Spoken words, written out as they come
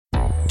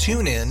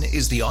TuneIn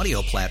is the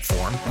audio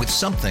platform with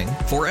something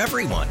for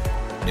everyone.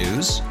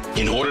 News.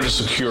 In order to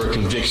secure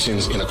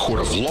convictions in a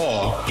court of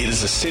law, it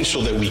is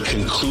essential that we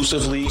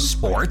conclusively.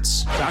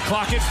 Sports. Got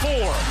clock at 4.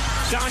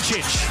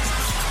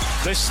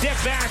 Doncic. The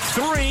step back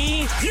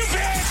 3. You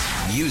bet.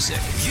 Music.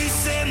 You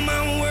set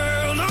my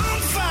world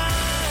on fire.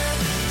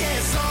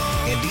 Yes,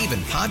 and even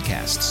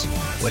podcasts.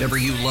 Whatever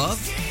you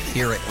love,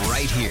 hear it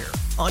right here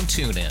on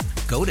TuneIn.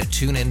 Go to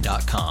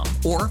TuneIn.com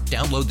or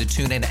download the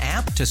TuneIn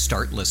app to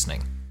start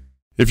listening.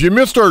 If you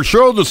missed our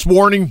show this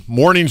morning,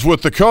 Mornings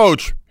with the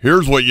Coach,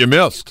 here's what you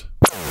missed.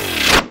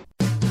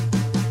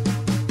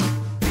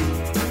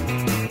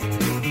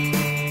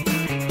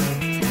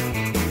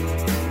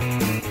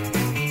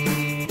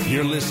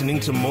 You're listening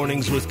to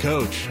Mornings with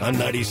Coach on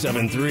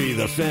 97.3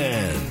 The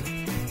Fan.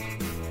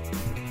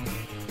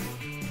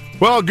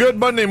 Well, good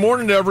Monday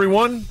morning to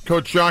everyone.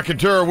 Coach John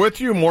Quintero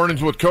with you.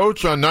 Mornings with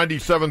Coach on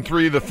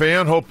 97.3 The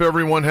Fan. Hope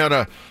everyone had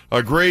a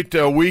great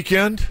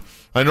weekend.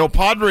 I know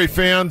Padre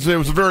fans, it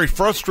was a very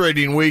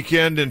frustrating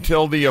weekend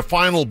until the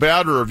final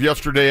batter of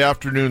yesterday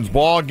afternoon's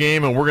ball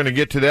game, and we're going to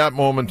get to that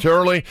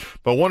momentarily.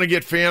 But want to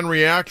get fan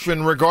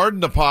reaction regarding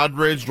the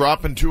Padres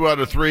dropping 2 out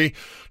of 3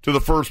 to the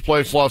first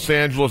place Los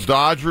Angeles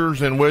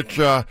Dodgers, in which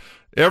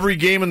every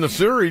game in the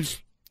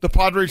series, the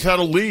Padres had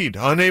a lead,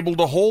 unable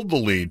to hold the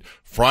lead.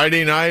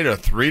 Friday night, a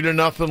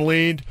 3-0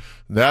 lead.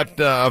 That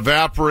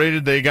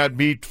evaporated. They got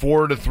beat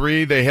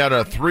 4-3. They had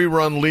a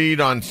 3-run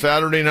lead on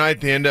Saturday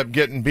night. They end up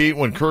getting beat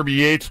when Kirby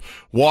Yates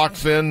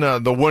walks in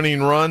the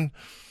winning run.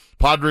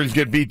 Padres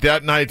get beat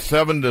that night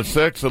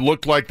 7-6. It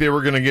looked like they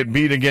were going to get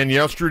beat again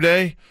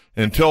yesterday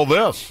until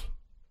this.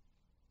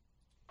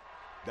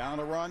 Down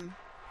a run.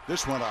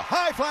 This one a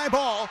high fly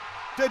ball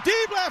to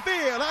deep left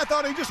field. I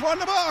thought he just won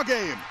the ball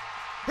game.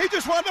 He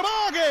just won the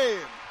ball game.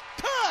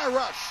 Car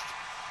rushed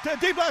to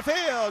deep left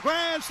field.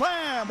 Grand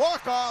slam.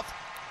 Walk off.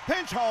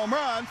 Pinch home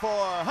run for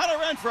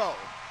Hunter Renfroe.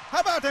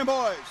 How about them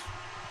boys?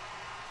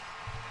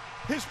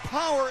 His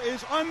power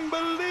is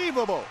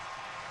unbelievable.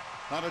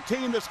 On a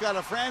team that's got a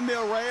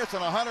Franmil Reyes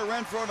and a Hunter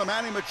Renfroe and a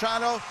Manny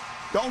Machado,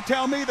 don't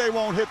tell me they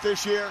won't hit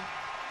this year.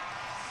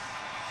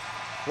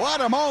 What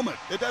a moment.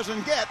 It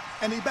doesn't get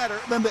any better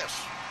than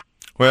this.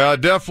 Well, it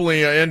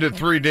definitely ended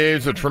 3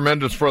 days of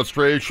tremendous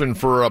frustration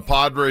for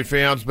Padre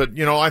fans. But,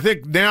 you know, I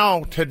think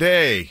now,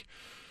 today,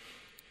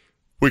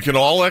 we can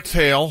all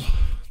exhale.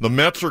 The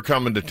Mets are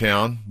coming to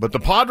town, but the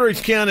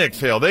Padres can't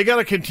exhale. They got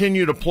to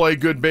continue to play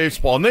good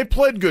baseball, and they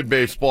played good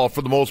baseball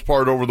for the most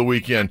part over the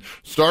weekend.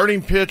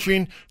 Starting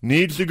pitching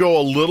needs to go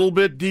a little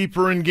bit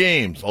deeper in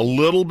games, with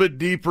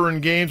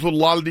a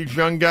lot of these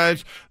young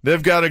guys.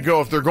 They've got to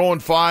go. If they're going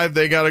 5,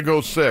 they got to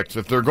go 6.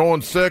 If they're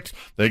going 6,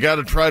 they got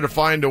to try to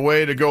find a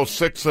way to go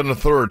 6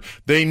 1/3.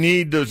 They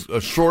need to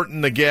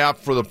shorten the gap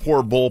for the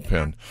poor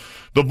bullpen.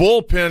 The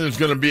bullpen is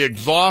going to be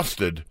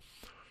exhausted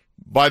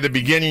by the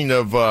beginning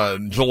of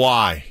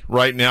July,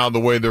 right now, the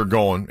way they're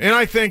going. And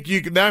I think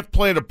that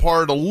played a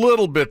part a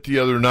little bit the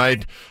other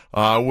night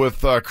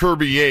with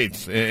Kirby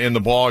Yates in the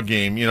ball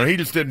game. You know, he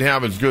just didn't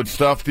have his good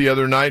stuff the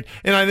other night.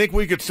 And I think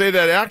we could say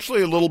that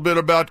actually a little bit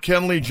about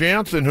Kenley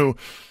Jansen, who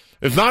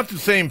is not the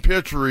same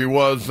pitcher he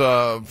was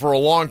for a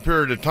long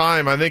period of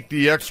time. I think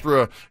the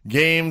extra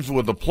games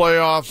with the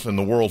playoffs and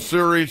the World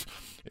Series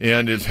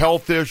and his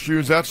health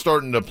issues, that's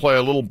starting to play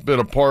a little bit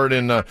of part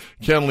in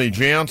Kenley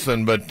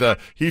Jansen. But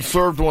he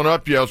served one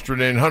up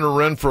yesterday, and Hunter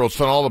Renfroe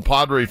sent all the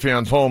Padre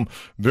fans home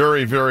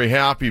very, very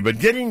happy. But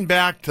getting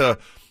back to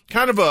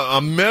kind of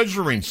a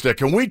measuring stick,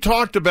 and we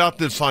talked about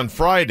this on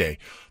Friday,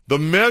 the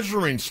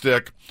measuring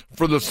stick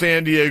for the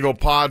San Diego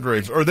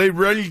Padres. Are they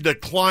ready to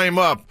climb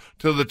up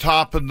to the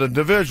top of the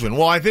division?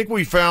 Well, I think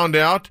we found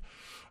out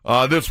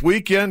this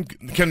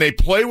weekend. Can they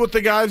play with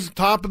the guys at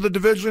the top of the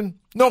division?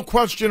 No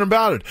question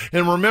about it.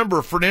 And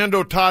remember,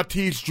 Fernando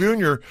Tatis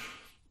Jr.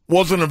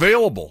 wasn't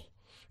available.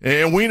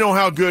 And we know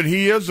how good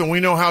he is, and we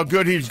know how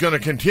good he's going to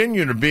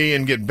continue to be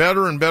and get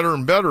better and better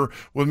and better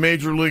with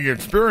Major League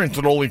experience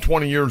at only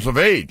 20 years of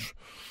age.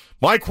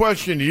 My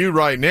question to you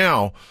right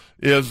now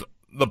is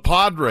the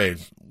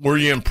Padres. Were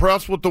you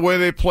impressed with the way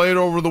they played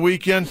over the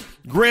weekend?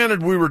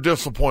 Granted, we were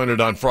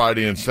disappointed on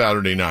Friday and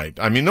Saturday night.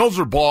 I mean, those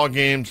are ball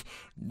games.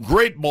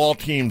 Great ball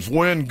teams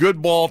win. Good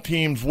ball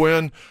teams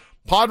win.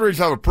 Padres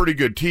have a pretty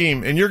good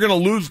team, and you're going to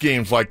lose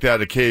games like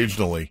that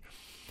occasionally.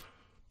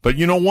 But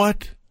you know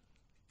what?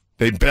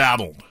 They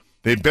battled.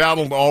 They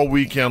battled all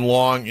weekend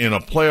long in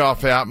a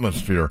playoff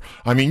atmosphere.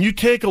 I mean, you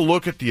take a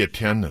look at the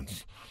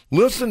attendance.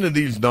 Listen to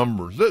these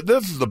numbers.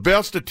 This is the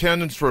best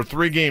attendance for a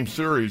 3-game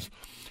series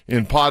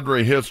in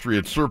Padre history.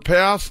 It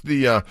surpassed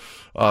the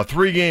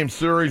 3-game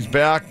series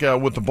back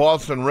with the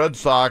Boston Red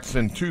Sox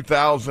in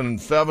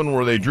 2007,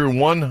 where they drew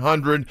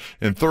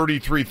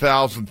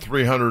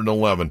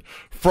 133,311.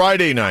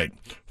 Friday night,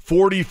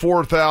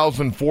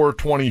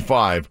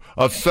 44,425,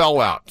 a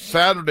sellout.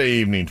 Saturday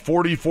evening,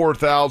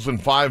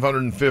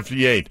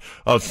 44,558,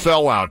 a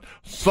sellout.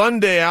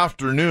 Sunday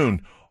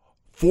afternoon,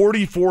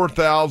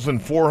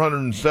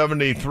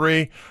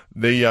 44,473.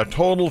 The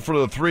total for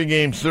the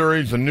 3-game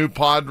series, a new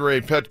Padre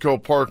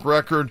Petco Park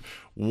record,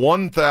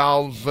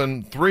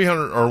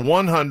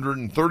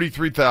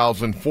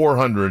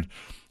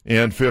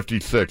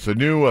 133,456. A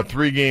new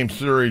 3-game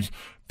series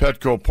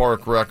Petco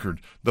Park record.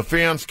 The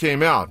fans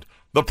came out.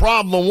 The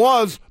problem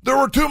was there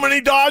were too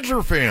many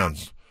Dodger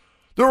fans.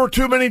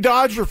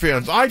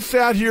 I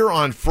sat here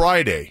on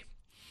Friday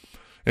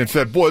and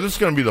said, boy, this is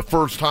going to be the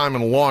first time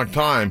in a long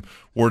time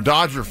where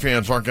Dodger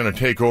fans aren't going to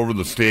take over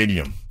the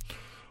stadium.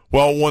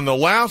 Well, when the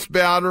last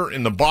batter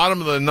in the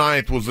bottom of the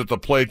ninth was at the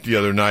plate the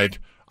other night,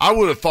 I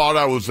would have thought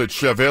I was at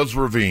Chavez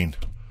Ravine.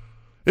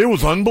 It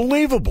was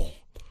unbelievable.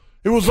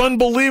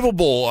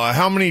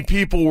 How many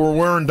people were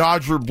wearing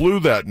Dodger blue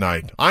that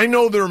night. I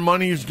know their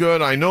money's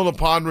good. I know the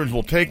Padres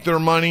will take their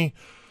money.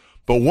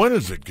 But when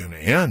is it going to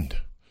end?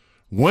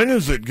 When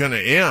is it going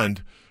to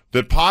end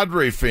that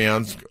Padre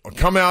fans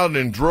come out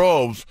in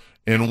droves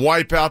and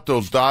wipe out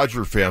those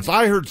Dodger fans?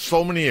 I heard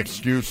so many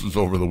excuses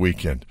over the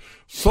weekend.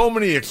 So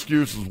many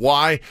excuses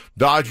why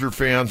Dodger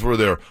fans were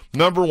there.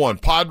 Number one,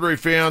 Padre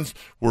fans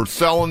were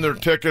selling their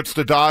tickets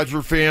to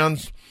Dodger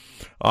fans.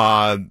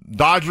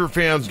 Dodger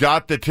fans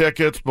got the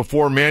tickets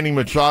before Manny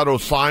Machado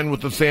signed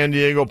with the San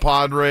Diego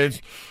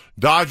Padres.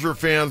 Dodger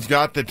fans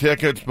got the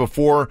tickets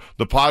before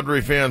the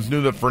Padre fans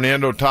knew that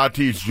Fernando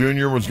Tatis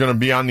Jr. was going to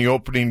be on the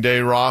opening day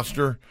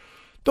roster.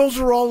 Those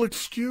are all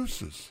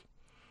excuses.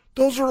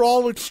 I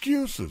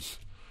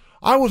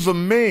was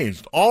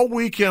amazed all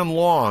weekend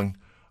long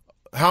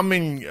how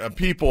many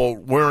people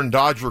wearing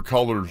Dodger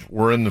colors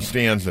were in the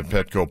stands at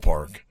Petco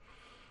Park.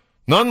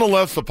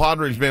 Nonetheless, the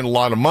Padres made a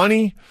lot of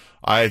money.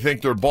 I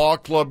think their ball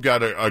club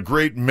got a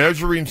great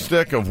measuring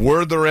stick of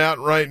where they're at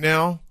right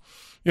now.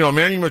 You know,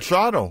 Manny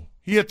Machado,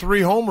 he hit 3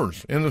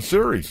 homers in the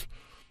series.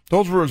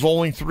 Those were his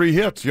only 3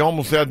 hits. He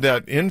almost had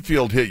that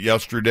infield hit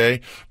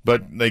yesterday,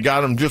 but they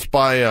got him just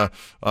by an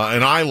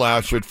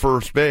eyelash at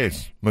first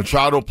base.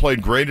 Machado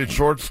played great at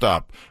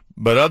shortstop,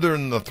 but other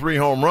than the 3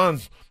 home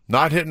runs,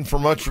 not hitting for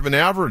much of an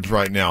average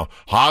right now.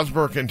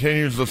 Hosmer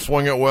continues to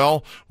swing it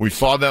well. We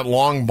saw that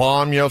long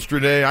bomb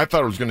yesterday. I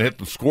thought it was going to hit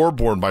the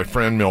scoreboard by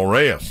Franmil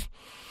Reyes.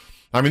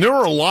 I mean, there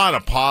were a lot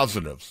of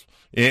positives.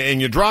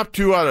 And you dropped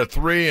 2 out of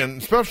 3,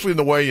 and especially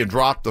the way you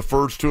dropped the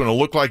first 2, and it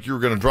looked like you were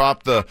going to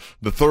drop the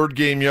third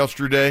game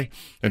yesterday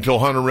until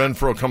Hunter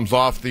Renfroe comes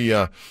off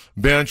the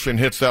bench and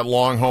hits that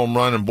long home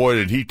run, and boy,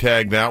 did he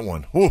tag that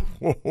one.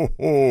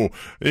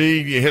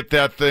 He hit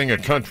that thing a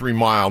country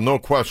mile, no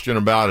question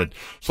about it.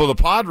 So the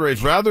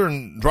Padres, rather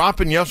than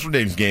dropping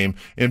yesterday's game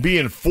and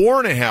being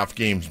 4.5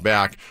 games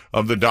back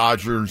of the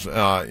Dodgers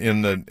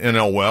in the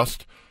NL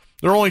West,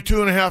 they're only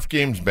 2.5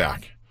 games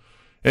back.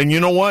 And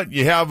you know what?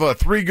 You have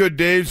 3 good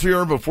days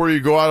here before you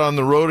go out on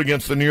the road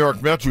against the New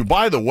York Mets, who,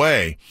 by the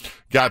way,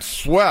 got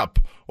swept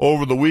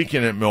over the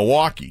weekend at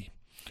Milwaukee.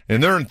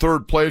 And they're in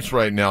 3rd place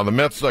right now. The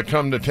Mets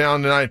come to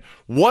town tonight.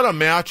 What a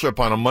matchup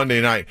on a Monday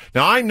night.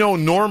 Now, I know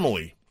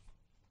normally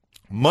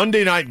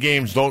Monday night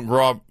games don't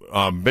grow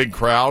up big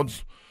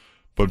crowds.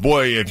 But,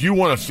 boy, if you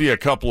want to see a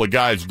couple of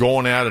guys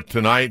going at it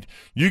tonight,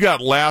 you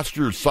got last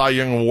year's Cy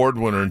Young Award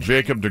winner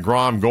Jacob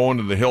deGrom going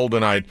to the hill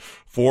tonight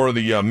for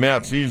the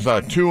Mets. He's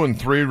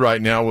 2-3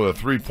 right now with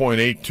a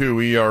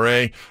 3.82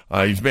 ERA.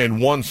 He's made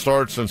 1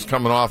 start since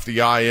coming off the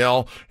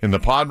IL, and the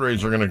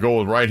Padres are going to go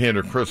with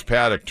right-hander Chris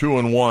Paddack,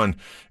 2-1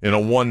 in a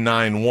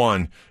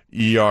 1.91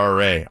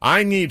 ERA.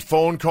 I need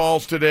phone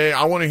calls today.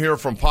 I want to hear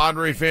from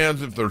Padre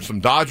fans. If there's some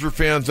Dodger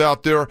fans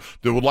out there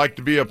that would like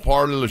to be a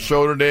part of the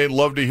show today,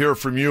 love to hear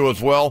from you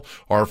as well.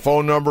 Our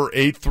phone number,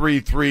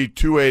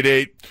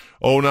 833-288-0973,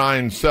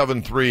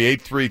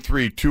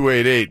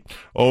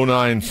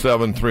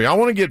 833-288-0973. I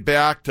want to get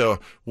back to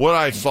what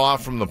I saw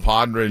from the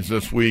Padres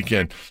this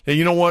weekend. And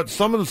you know what?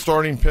 Some of the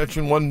starting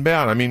pitching wasn't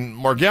bad. I mean,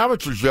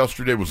 Margavich's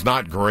yesterday was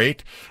not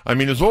great. I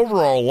mean, his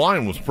overall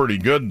line was pretty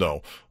good,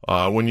 though.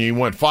 When you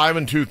went 5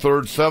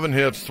 2/3, 7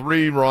 hits,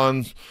 3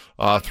 runs,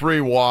 3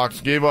 walks,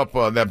 gave up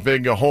that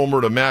big homer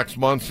to Max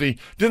Muncy,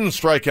 didn't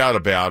strike out a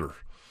batter.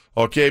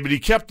 Okay, but he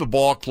kept the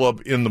ball club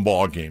in the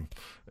ball game.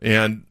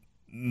 And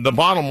the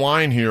bottom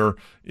line here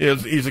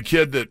is he's a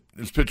kid that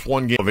has pitched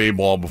 1 game of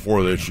A-ball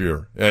before this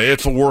year.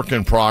 It's a work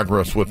in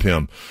progress with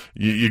him.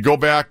 You go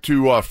back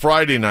to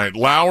Friday night.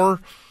 Lauer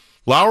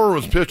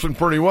was pitching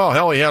pretty well.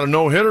 Hell, he had a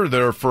no-hitter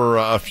there for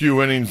a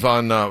few innings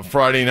on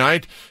Friday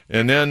night,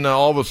 and then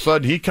all of a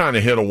sudden he kind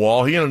of hit a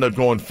wall. He ended up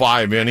going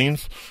 5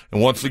 innings,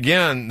 and once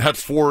again,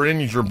 that's 4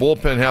 innings your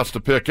bullpen has to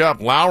pick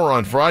up. Lauer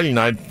on Friday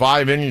night,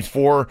 5 innings,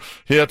 4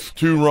 hits,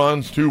 2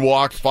 runs, 2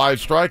 walks, 5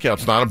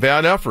 strikeouts. Not a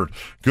bad effort.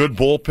 Good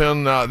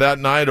bullpen that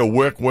night, a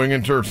Wick,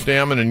 Winginter,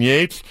 Stammen, and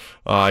Yates.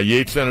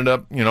 Yates ended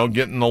up,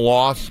 getting the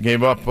loss,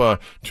 gave up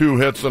 2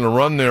 hits and a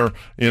run there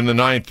in the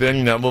 9th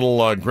inning, that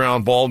little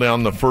ground ball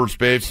down the first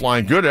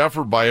baseline. Good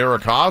effort by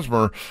Eric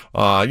Hosmer.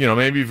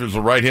 Maybe if he was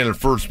a right-handed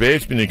first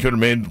baseman, he could have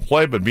made the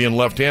play, but being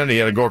left-handed, he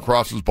had to go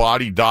across his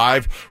body,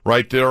 dive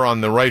right there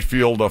on the right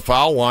field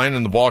foul line,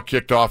 and the ball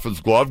kicked off his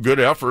glove. Good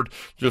effort.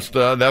 Just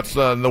that's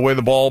the way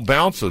the ball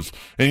bounces.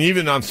 And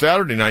even on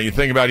Saturday night, you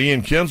think about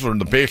Ian Kinsler,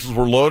 and the bases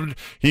were loaded.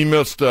 He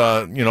missed,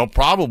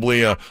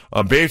 probably a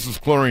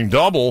bases-clearing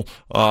double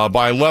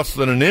by less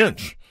than an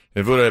inch.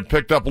 If it had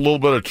picked up a little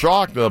bit of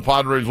chalk, the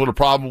Padres would have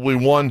probably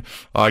won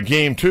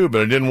game 2,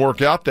 but it didn't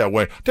work out that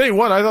way. Tell you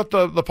what, I thought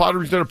the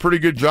Padres did a pretty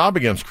good job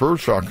against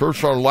Kershaw.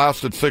 Kershaw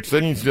lasted 6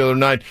 innings the other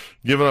night,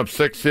 giving up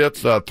 6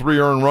 hits, 3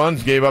 earned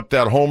runs, gave up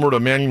that homer to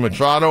Manny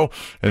Machado,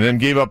 and then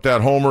gave up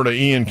that homer to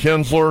Ian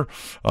Kinsler.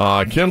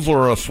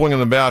 Kinsler swinging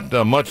the bat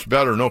much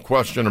better, no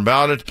question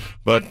about it.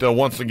 But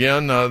once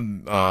again,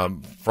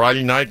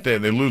 Friday night they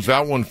lose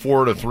that one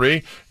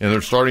 4-3, and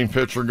their starting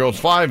pitcher goes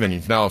 5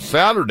 innings. Now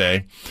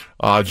Saturday,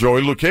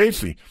 Joey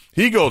Lucchesi,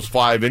 he goes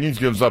 5 innings,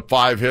 gives up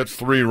 5 hits,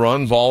 3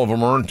 runs, all of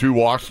them earned, 2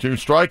 walks, 2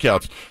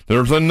 strikeouts.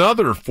 There's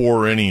another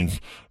 4 innings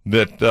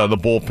that the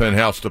bullpen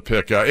has to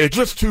pick. It's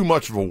just too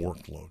much of a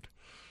workload.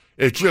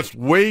 It's just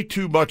way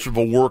too much of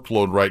a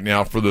workload right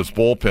now for this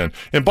bullpen.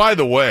 And by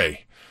the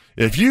way,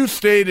 if you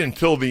stayed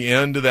until the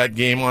end of that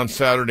game on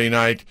Saturday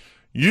night,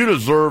 you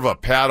deserve a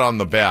pat on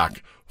the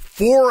back.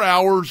 4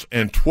 hours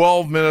and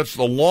 12 minutes,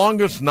 the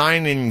longest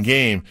 9-inning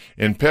game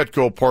in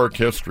Petco Park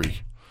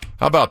history.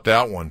 How about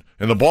that one?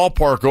 And the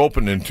ballpark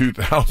opened in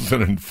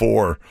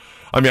 2004.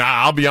 I mean,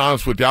 I'll be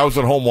honest with you. I was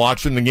at home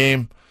watching the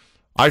game.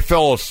 I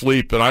fell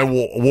asleep, and I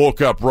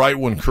woke up right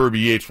when Kirby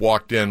Yates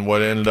walked in,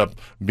 what ended up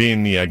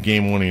being the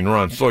game-winning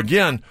run. So,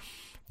 again,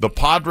 the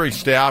Padres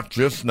staff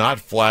just not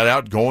flat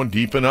out going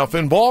deep enough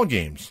in ball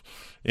games.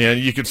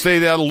 And you could say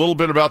that a little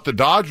bit about the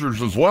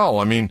Dodgers as well.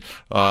 I mean,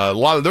 a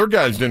lot of their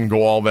guys didn't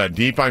go all that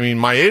deep. I mean,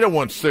 Maeda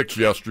went 6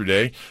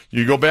 yesterday.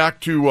 You go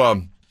back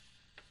to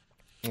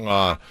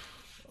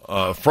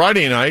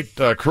Friday night,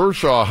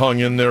 Kershaw hung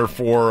in there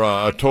for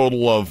a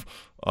total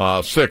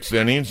of 6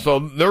 innings. So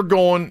they're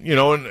going,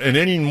 an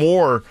inning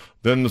more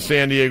than the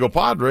San Diego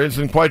Padres.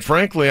 And quite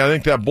frankly, I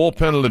think that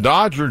bullpen of the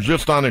Dodgers,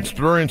 just on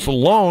experience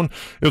alone,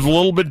 is a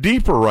little bit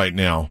deeper right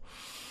now.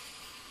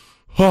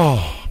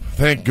 Oh,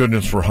 thank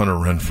goodness for Hunter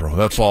Renfroe.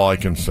 That's all I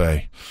can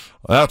say.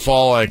 That's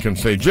all I can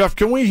say. Jeff,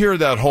 can we hear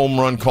that home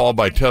run call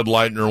by Ted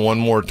Leitner one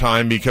more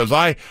time? Because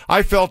I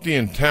felt the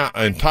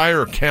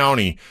entire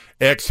county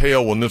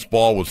exhale when this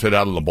ball was hit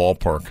out of the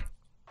ballpark.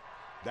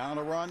 Down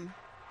a run.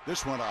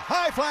 This one a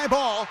high fly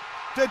ball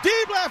to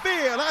deep left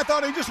field. I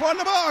thought he just won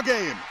the ball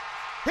game.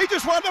 He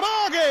just won the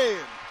ball game.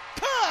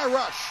 Car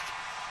rushed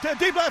to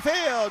deep left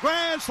field.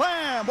 Grand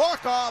slam,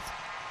 walk off,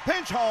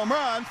 pinch home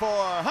run for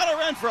Hunter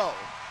Renfroe.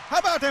 How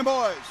about them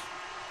boys?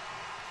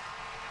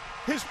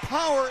 His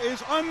power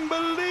is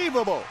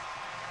unbelievable.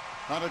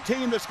 On a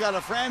team that's got a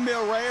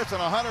Franmil Reyes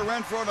and a Hunter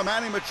Renfroe and a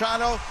Manny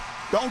Machado,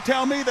 don't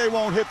tell me they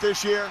won't hit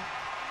this year.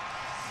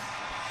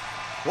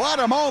 What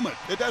a moment.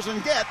 It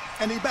doesn't get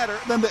any better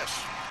than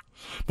this.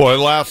 Boy,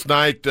 last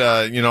night,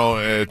 at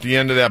the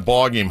end of that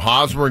ball game,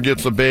 Hosmer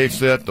gets a base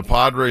hit. The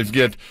Padres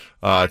get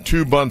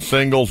 2 bunt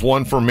singles,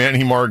 one for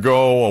Manny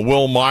Margot,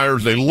 Will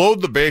Myers. They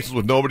load the bases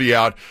with nobody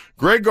out.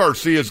 Greg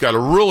Garcia's got a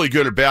really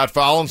good at bat,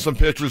 fouling some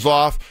pitchers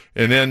off,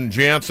 and then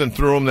Jansen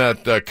threw him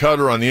that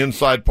cutter on the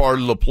inside part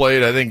of the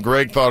plate. I think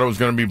Greg thought it was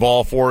going to be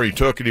ball 4. He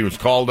took it. He was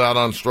called out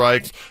on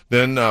strikes.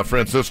 Then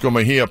Francisco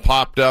Mejia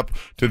popped up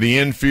to the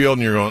infield,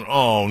 and you're going,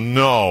 oh,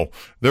 no.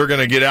 They're going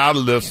to get out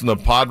of this, and the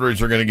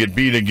Padres are going to get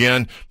beat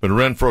again. But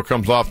Renfroe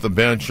comes off the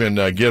bench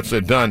and gets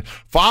it done.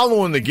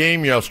 Following the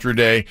game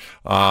yesterday,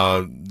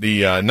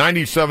 the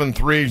 97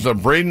 threes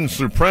of Braden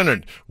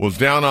Suprenant was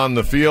down on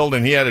the field,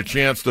 and he had a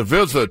chance to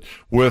visit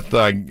with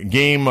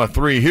Game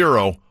 3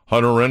 hero,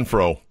 Hunter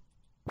Renfroe.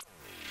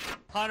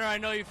 Hunter, I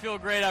know you feel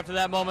great after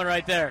that moment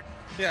right there.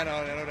 Yeah,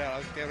 no doubt. I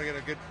was able to get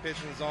a good pitch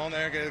in the zone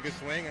there, get a good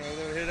swing, and I was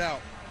able to hit it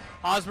out.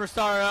 Hosmer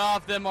started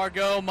off, then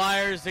Margot,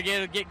 Myers to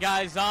get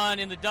guys on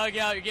in the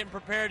dugout. You're getting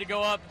prepared to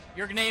go up.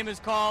 Your name is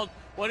called.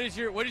 What is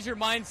your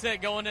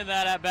mindset going into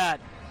that at bat?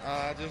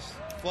 Just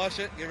flush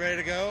it, get ready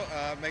to go.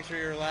 Make sure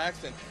you're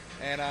relaxed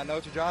and know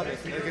what your job is.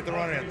 Get the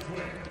run in.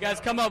 You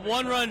guys come up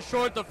 1 run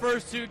short the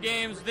first 2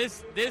 games.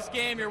 This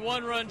game, you're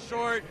 1 run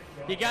short.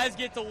 You guys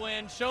get to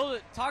win.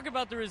 Talk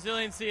about the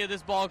resiliency of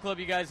this ball club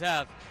you guys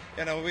have.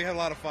 We had a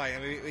lot of fight.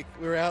 We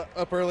were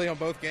up early on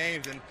both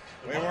games, and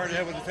we weren't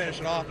able to finish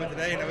it off. But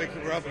today,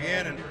 we were up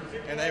again,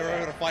 and they were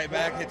able to fight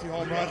back, hit 2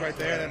 home runs right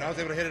there. And I was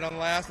able to hit it on the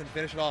last and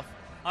finish it off.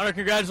 Hunter,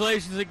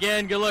 congratulations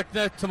again. Good luck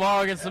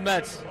tomorrow against the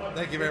Mets.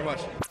 Thank you very much.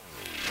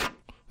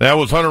 That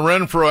was Hunter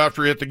Renfroe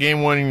after he hit the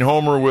game-winning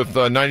homer with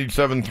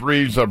 97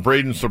 threes.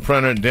 Braden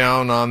Suprenant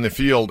down on the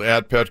field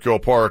at Petco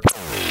Park.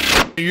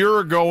 A year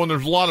ago, when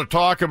there's a lot of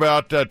talk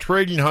about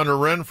trading Hunter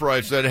Renfroe,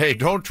 I said, hey,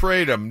 don't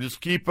trade him. Just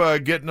keep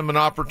getting him an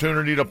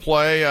opportunity to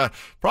play.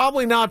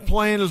 Probably not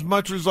playing as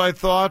much as I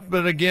thought,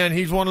 but again,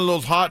 he's one of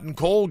those hot and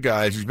cold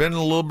guys. He's been in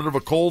a little bit of a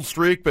cold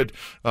streak, but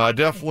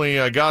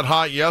definitely got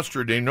hot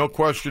yesterday, no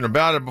question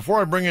about it. Before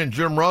I bring in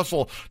Jim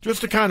Russell, just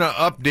to kind of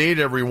update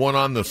everyone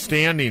on the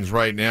standings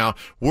right now,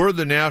 where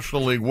the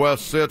National League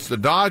West sits. The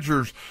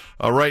Dodgers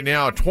right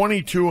now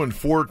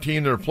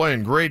 22-14. They're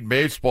playing great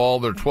baseball.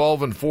 They're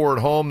 12-4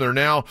 at home. They're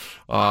now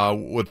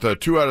with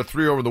 2 out of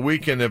 3 over the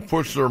weekend. They've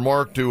pushed their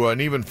mark to an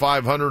even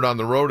 500 on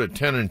the road at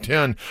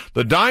 10-10.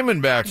 The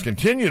Diamondbacks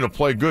continue to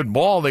play good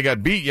ball. They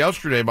got beat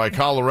yesterday by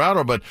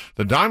Colorado, but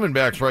the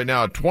Diamondbacks right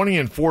now at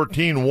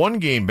 20-14, 1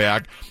 game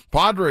back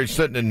Padres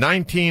sitting at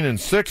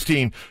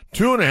 19-16,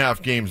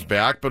 2.5 games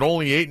back, but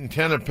only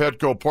 8-10 at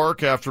Petco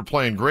Park after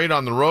playing great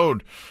on the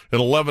road at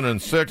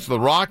 11-6. The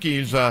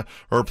Rockies are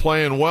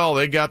playing well.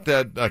 They got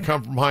that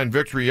come-from-behind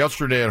victory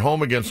yesterday at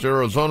home against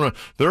Arizona.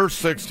 They're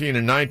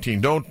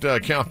 16-19. Don't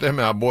count them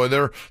out, boy.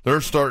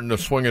 They're starting to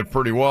swing it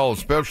pretty well,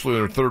 especially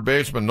their third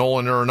baseman,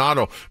 Nolan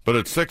Arenado. But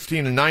at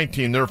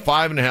 16-19, they're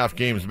 5.5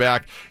 games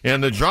back.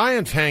 And the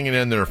Giants hanging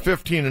in there,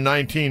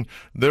 15-19.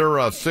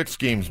 They're 6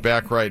 games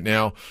back right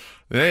now.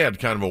 They had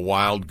kind of a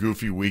wild,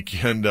 goofy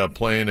weekend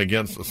playing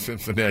against the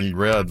Cincinnati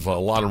Reds. A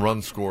lot of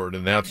runs scored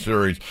in that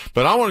series.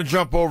 But I want to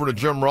jump over to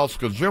Jim Russell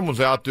because Jim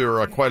was out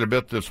there quite a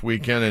bit this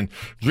weekend. And,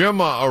 Jim,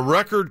 a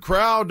record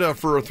crowd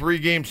for a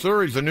 3-game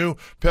series, a new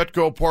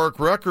Petco Park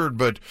record.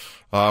 But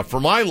for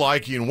my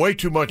liking, way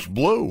too much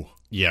blue.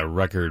 Yeah,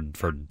 record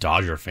for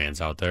Dodger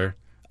fans out there.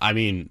 I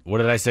mean, what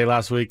did I say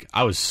last week?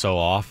 I was so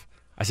off.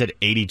 I said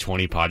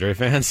 80-20 Padre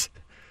fans.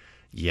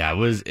 Yeah,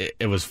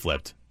 it was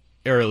flipped.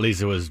 Or at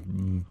least it was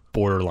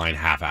borderline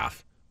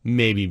half-half.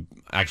 Maybe,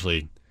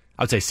 actually,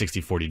 I would say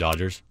 60-40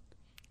 Dodgers.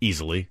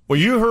 Easily. Well,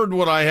 you heard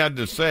what I had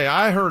to say.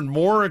 I heard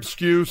more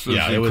excuses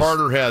than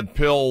Carter had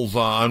pills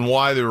on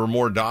why there were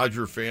more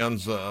Dodger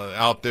fans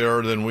out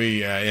there than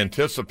we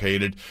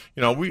anticipated.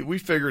 You know, we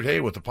figured,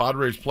 hey, with the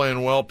Padres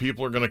playing well,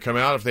 people are going to come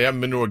out. If they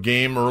haven't been to a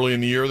game early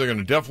in the year, they're going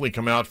to definitely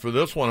come out for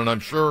this one, and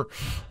I'm sure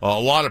a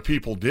lot of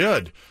people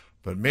did.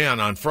 But, man,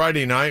 on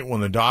Friday night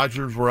when the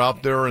Dodgers were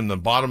out there in the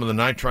bottom of the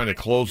ninth trying to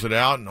close it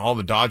out and all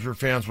the Dodger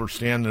fans were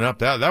standing up,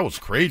 that was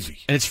crazy.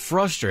 And it's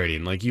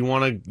frustrating. Like, you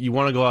want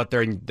to go out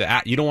there and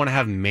you don't want to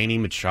have Manny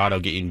Machado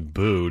getting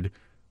booed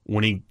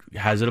when he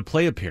has a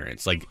play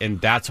appearance. Like,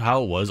 and that's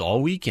how it was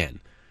all weekend.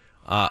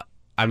 I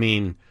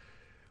mean,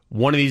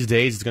 one of these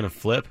days it's going to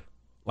flip.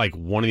 Like,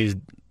 one of these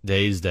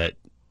days that,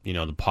 you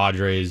know, the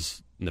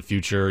Padres in the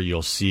future,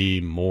 you'll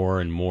see more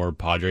and more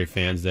Padre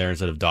fans there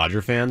instead of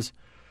Dodger fans.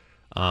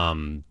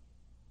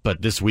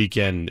 But this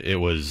weekend it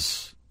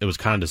was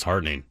kind of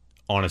disheartening,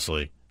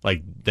 honestly.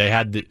 Like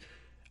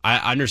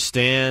I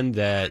understand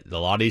that a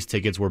lot of these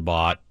tickets were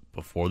bought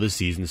before the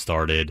season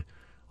started.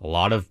 A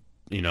lot of,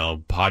 you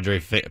know, Padre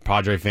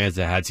fans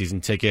that had season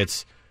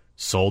tickets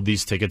sold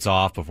these tickets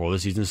off before the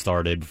season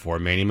started, before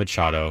Manny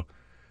Machado.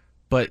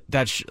 But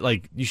this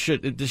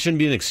shouldn't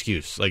be an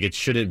excuse. Like, it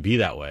shouldn't be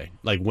that way.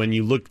 Like, when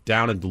you look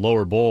down at the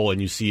lower bowl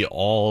and you see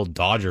all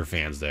Dodger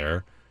fans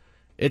there,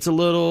 it's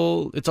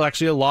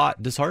actually a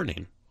lot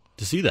disheartening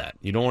to see that.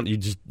 You don't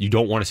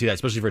want to see that,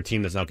 especially for a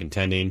team that's now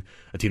contending,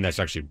 a team that's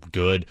actually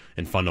good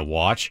and fun to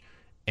watch.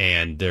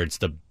 And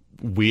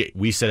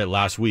we said it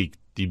last week,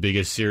 the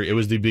biggest series. It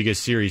was the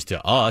biggest series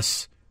to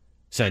us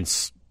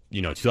since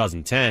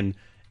 2010,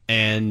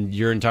 and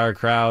your entire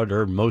crowd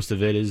or most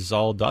of it is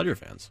all Dodger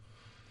fans.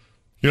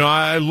 You know,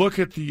 I look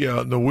at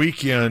the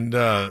weekend.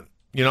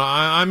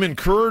 I'm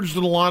encouraged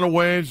in a lot of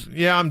ways.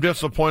 Yeah, I'm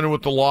disappointed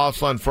with the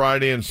loss on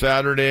Friday and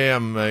Saturday.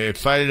 I'm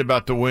excited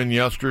about the win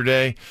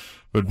yesterday.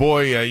 But,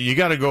 boy, you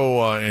got to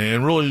go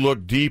and really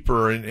look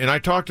deeper. And I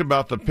talked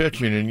about the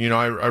pitching, and,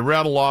 I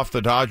rattle off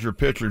the Dodger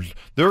pitchers.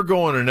 They're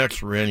going an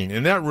extra inning,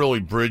 and that really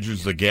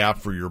bridges the gap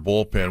for your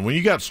bullpen. When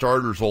you got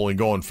starters only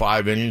going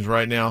 5 innings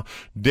right now,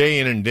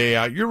 day in and day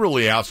out, you're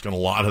really asking a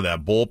lot of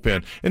that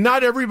bullpen. And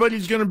not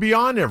everybody's going to be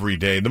on every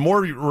day. The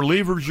more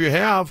relievers you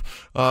have,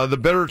 the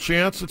better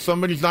chance that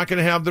somebody's not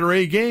going to have their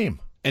A game.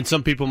 And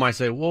some people might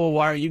say, well,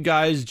 why aren't you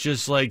guys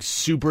just, like,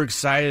 super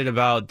excited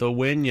about the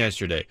win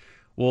yesterday?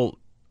 Well,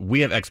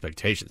 we have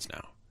expectations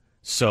now.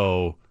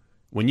 So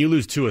when you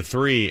lose 2 of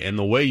 3, and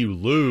the way you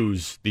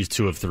lose these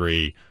 2 of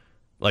 3,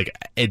 like,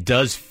 it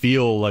does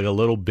feel like a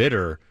little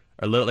bitter, or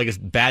a little like a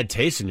bad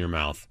taste in your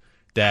mouth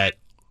that,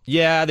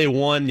 yeah, they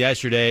won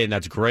yesterday and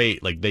that's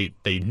great. Like, they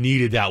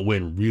needed that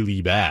win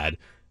really bad,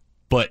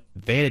 but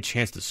they had a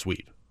chance to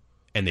sweep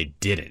and they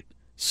didn't.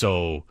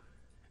 So,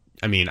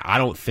 I mean, I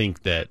don't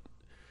think that,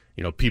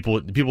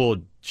 people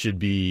should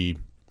be,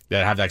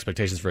 that have the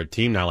expectations for a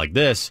team now like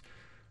this,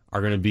 are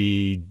going to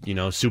be,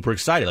 super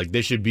excited. Like,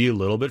 they should be a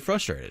little bit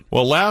frustrated.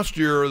 Well, last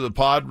year the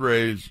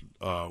Padres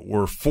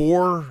were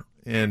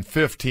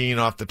 4-15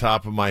 off the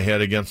top of my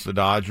head against the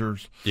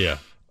Dodgers. Yeah.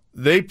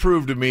 They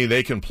proved to me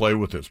they can play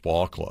with this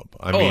ball club.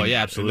 I mean,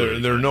 yeah,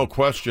 absolutely. There's no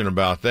question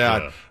about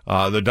that.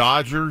 Yeah. The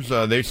Dodgers,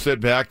 they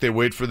sit back, they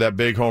wait for that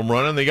big home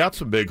run, and they got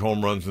some big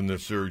home runs in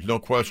this series. No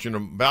question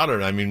about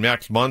it. I mean,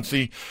 Max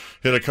Muncy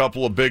hit a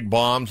couple of big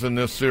bombs in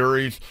this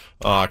series.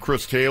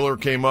 Chris Taylor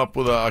came up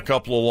with a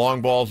couple of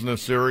long balls in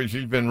this series.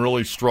 He's been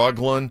really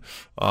struggling.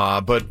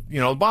 But,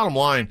 the bottom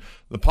line,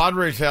 the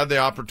Padres had the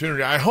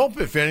opportunity. I hope,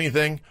 if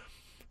anything,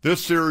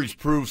 this series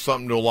proves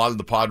something to a lot of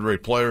the Padre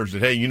players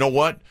that, hey, you know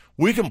what?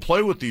 We can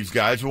play with these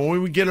guys.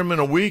 When we get them in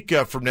a week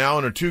from now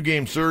in a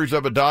 2-game series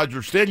up at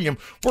Dodger Stadium,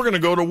 we're going to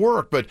go to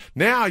work. But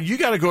now you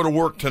got to go to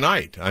work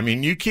tonight. I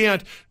mean, you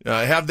can't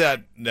have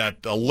that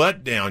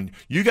letdown.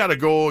 You got to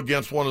go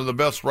against one of the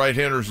best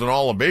right-handers in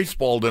all of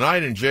baseball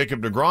tonight in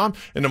Jacob deGrom.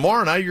 And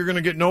tomorrow night you're going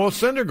to get Noah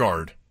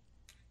Syndergaard.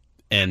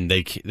 And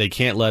they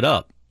can't let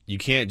up. You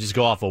can't just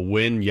go off a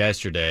win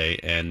yesterday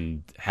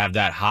and have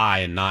that high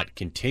and not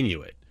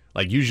continue it.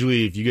 Like,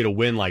 usually if you get a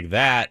win like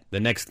that, the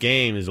next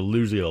game is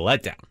usually a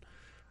letdown.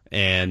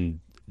 And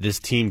this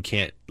team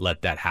can't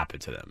let that happen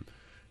to them.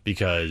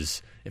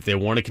 Because if they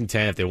want to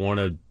contend, if they want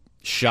a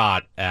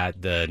shot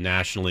at the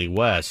National League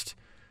West,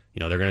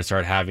 they're going to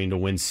start having to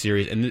win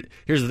series. And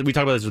we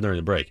talked about this during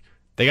the break.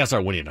 They got to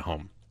start winning at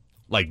home.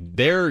 Like,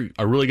 they're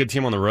a really good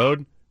team on the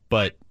road,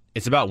 but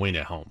it's about winning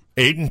at home.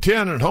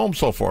 8-10 at home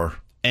so far.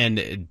 And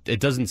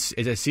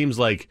it seems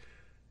like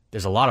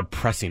there's a lot of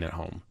pressing at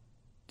home.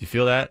 Do you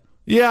feel that?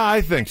 Yeah, I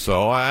think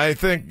so. I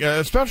think,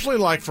 especially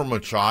like for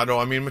Machado.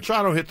 I mean,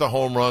 Machado hit the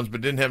home runs but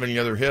didn't have any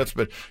other hits.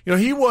 But,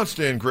 he wants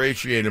to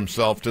ingratiate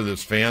himself to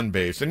this fan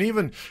base. And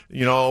even,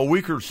 a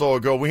week or so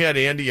ago, we had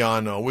Andy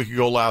on a week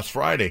ago last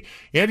Friday.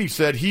 Andy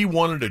said he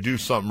wanted to do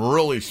something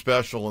really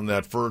special in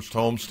that first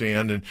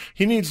homestand, and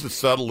he needs to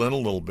settle in a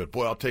little bit.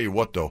 Boy, I'll tell you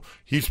what, though.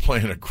 He's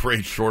playing a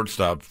great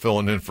shortstop,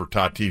 filling in for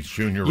Tatis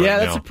Jr. right now. Yeah,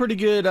 that's a pretty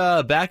good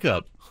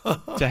backup.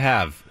 To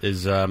have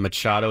is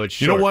Machado at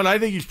short. You know what? I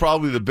think he's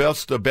probably the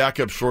best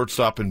backup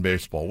shortstop in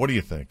baseball. What do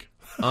you think?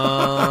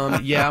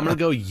 Yeah, I'm going to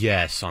go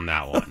yes on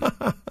that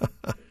one.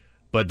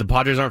 But the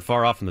Padres aren't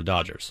far off from the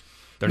Dodgers.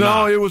 They're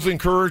not. It was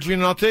encouraging.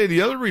 And I'll tell you,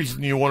 the other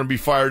reason you want to be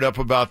fired up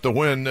about the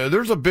win,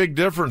 there's a big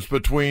difference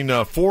between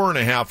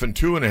 4.5 and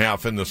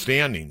 2.5 in the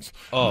standings.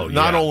 Oh,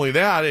 Not only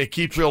that, it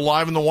keeps you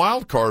alive in the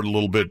wild card a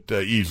little bit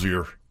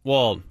easier.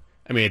 Well,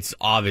 I mean, it's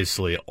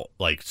obviously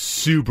like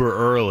super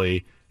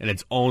early, and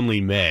it's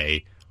only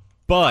May,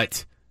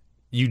 but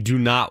you do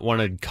not want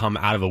to come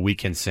out of a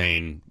weekend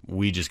saying,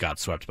 we just got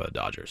swept by the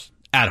Dodgers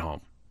at home.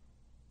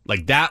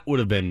 Like, that would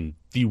have been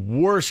the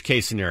worst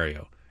case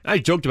scenario. And I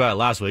joked about it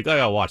last week.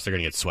 Like, watch, they're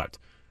going to get swept.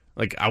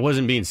 Like, I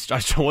wasn't being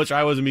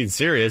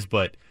serious,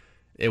 but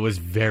it was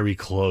very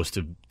close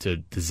to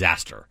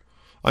disaster.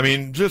 I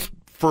mean, just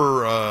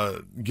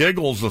for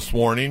giggles this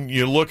morning,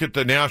 you look at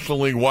the National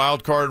League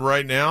wild card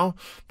right now.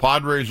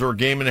 Padres are a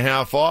game and a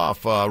half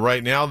off.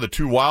 Right now, the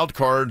two wild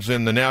cards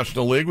in the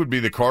National League would be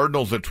the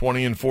Cardinals at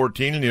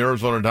 20-14 and the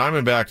Arizona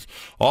Diamondbacks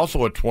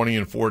also at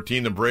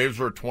 20-14. The Braves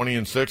are at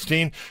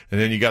 20-16,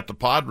 and then you got the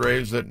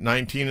Padres at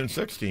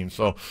 19-16.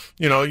 So,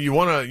 you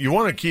want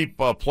to keep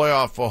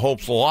playoff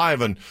hopes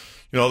alive, and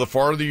the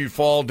farther you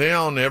fall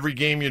down, every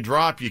game you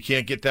drop, you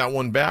can't get that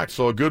one back.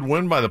 So a good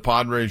win by the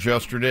Padres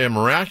yesterday, a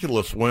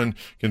miraculous win,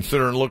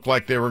 considering it looked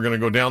like they were going to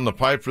go down the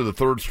pipe for the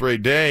third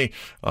straight day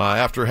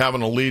after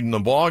having a lead in the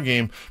ball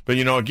game. But,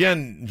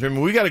 again,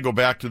 Jimmy, we got to go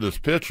back to this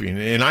pitching.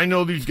 And I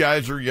know these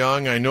guys are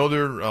young. I know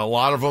a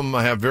lot of them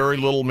have very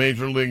little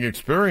major league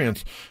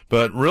experience.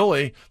 But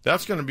really,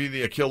 that's going to be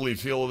the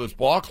Achilles heel of this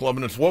ball club,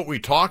 and it's what we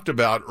talked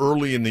about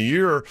early in the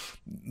year,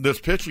 this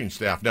pitching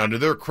staff. Now, to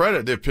their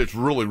credit, they've pitched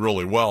really,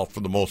 really well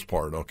for the most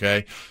part,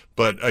 okay?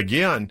 But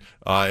again,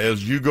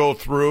 as you go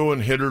through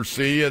and hitters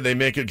see you, they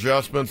make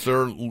adjustments.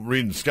 They're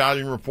reading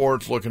scouting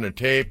reports, looking at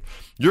tape.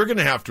 You're going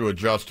to have to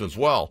adjust as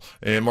well.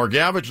 And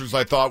Margavich's,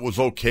 I thought, was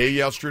okay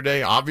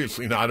yesterday.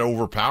 Obviously not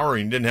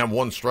overpowering. Didn't have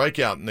one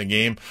strikeout in the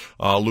game.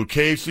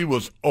 Lucchesi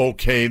was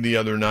okay the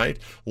other night.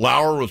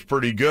 Lauer was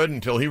pretty good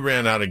until he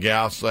ran out of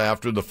gas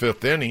after the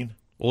fifth inning.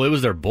 Well, it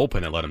was their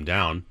bullpen that let him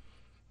down.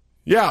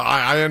 Yeah,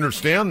 I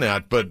understand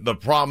that, but the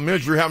problem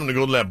is you're having to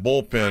go to that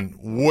bullpen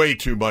way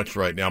too much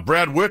right now.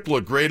 Brad Wick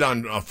looked great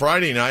on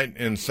Friday night,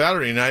 and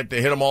Saturday night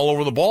they hit him all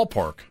over the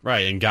ballpark.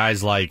 Right, and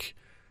guys like,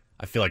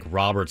 I feel like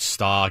Robert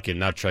Stock and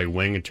not Trey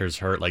Wingerter's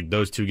hurt. Like,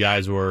 those two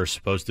guys were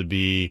supposed to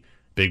be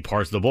big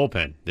parts of the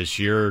bullpen. This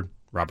year,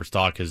 Robert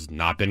Stock has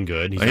not been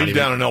good. He's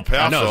down in El Paso.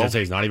 I know, I was going to say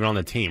he's not even on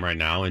the team right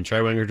now, and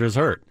Trey Wingerter's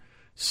hurt.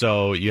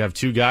 So you have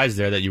two guys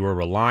there that you were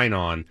relying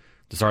on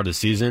to start the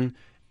season,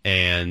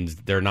 and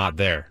they're not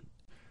there.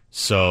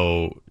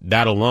 So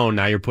that alone,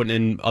 now you're putting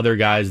in other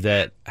guys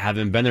that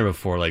haven't been there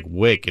before, like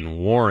Wick and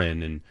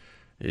Warren and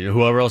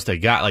whoever else they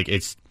got. Like,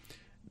 it's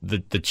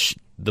the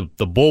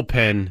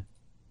bullpen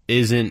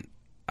isn't,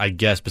 I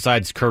guess,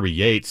 besides Kirby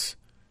Yates,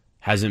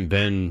 hasn't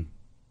been,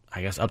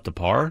 I guess, up to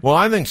par. Well,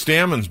 I think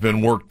Stammen's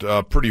been worked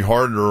pretty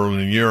hard early in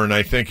the year, and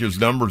I think his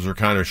numbers are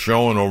kind of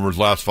showing over his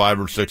last 5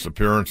 or 6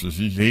 appearances.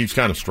 He's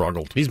kind of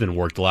struggled. He's been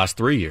worked the last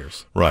 3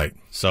 years. Right.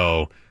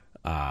 So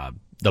the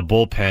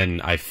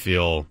bullpen, I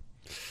feel,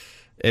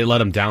 it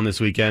let him down this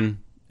weekend,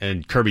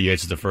 and Kirby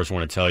Yates is the first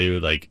one to tell you,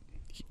 like,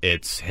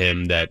 it's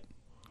him that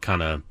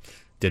kind of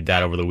did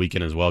that over the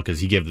weekend as well, because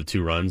he gave the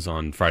 2 runs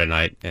on Friday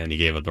night, and he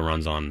gave up the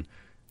runs on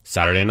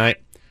Saturday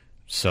night.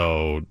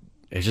 So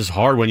it's just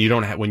hard when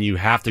you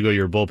have to go to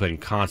your bullpen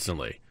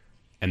constantly,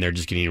 and they're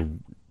just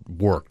getting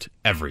worked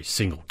every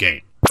single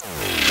game.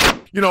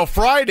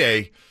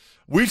 Friday,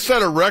 we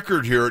set a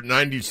record here at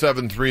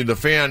 97.3 The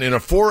Fan. In a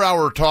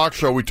 4-hour talk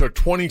show, we took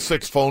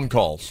 26 phone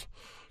calls.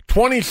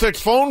 26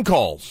 phone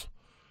calls.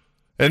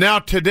 And now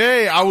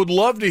today, I would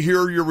love to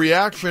hear your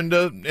reaction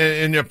to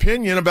and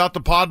opinion about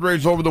the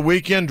Padres over the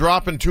weekend,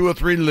 dropping 2 or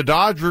 3 to the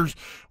Dodgers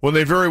when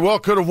they very well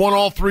could have won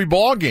all 3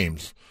 ball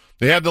games.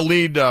 They had the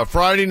lead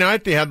Friday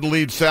night. They had the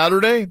lead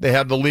Saturday. They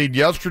had the lead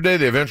yesterday.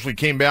 They eventually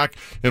came back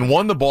and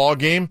won the ball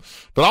game.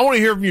 But I want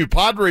to hear from you,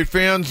 Padre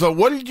fans.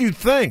 What did you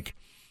think?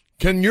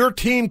 Can your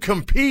team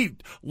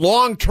compete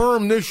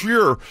long-term this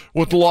year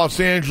with the Los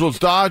Angeles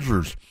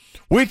Dodgers?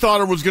 We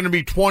thought it was going to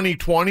be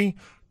 2020,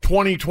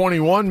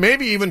 2021,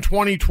 maybe even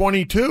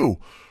 2022.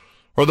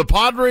 Are the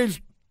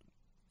Padres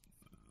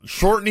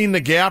shortening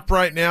the gap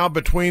right now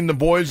between the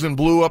boys in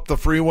blue up the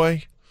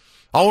freeway?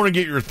 I want to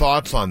get your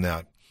thoughts on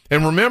that.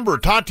 And remember,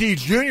 Tatis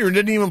Jr.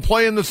 didn't even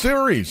play in the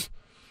series.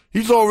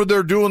 He's over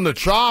there doing the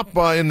chop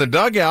in the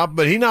dugout,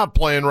 but he's not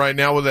playing right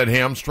now with that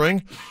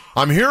hamstring.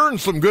 I'm hearing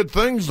some good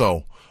things,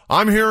 though.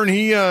 I'm hearing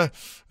he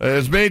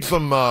has made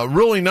some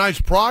really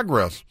nice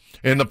progress.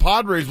 And the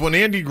Padres, when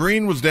Andy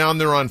Green was down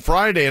there on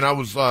Friday, and I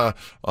was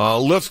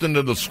listening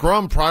to the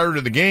scrum prior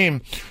to the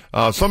game,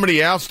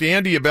 somebody asked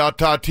Andy about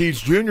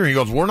Tatis Jr. He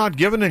goes, we're not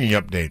giving any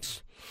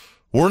updates.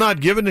 We're not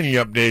giving any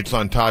updates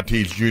on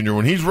Tatis Jr.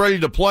 When he's ready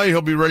to play,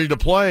 he'll be ready to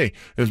play,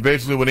 is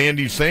basically what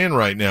Andy's saying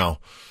right now.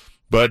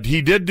 But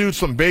he did do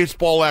some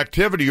baseball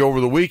activity over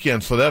the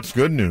weekend, so that's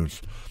good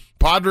news.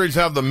 Padres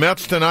have the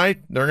Mets tonight.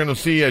 They're going to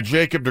see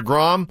Jacob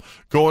deGrom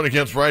going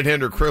against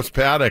right-hander Chris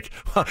Paddack.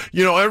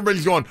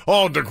 Everybody's going,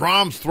 oh,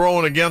 deGrom's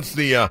throwing against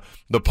the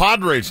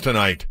Padres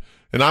tonight.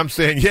 And I'm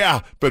saying,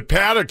 yeah, but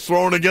Paddack's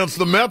throwing against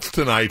the Mets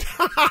tonight.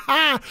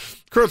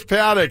 Chris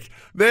Paddack,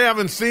 they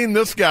haven't seen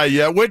this guy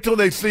yet. Wait till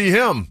they see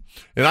him.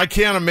 And I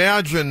can't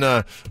imagine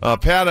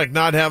Paddack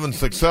not having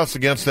success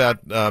against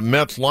that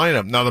Mets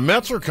lineup. Now, the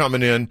Mets are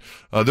coming in.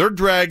 They're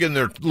dragging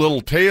their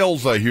little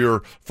tails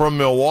here from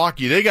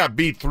Milwaukee. They got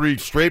beat 3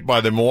 straight by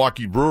the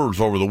Milwaukee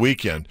Brewers over the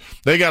weekend.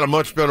 They got a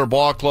much better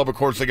ball club. Of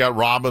course, they got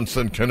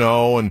Robinson,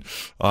 Cano, and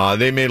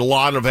they made a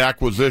lot of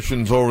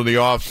acquisitions over the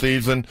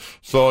offseason.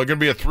 So it's going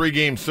to be a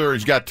 3-game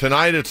series. Got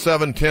tonight at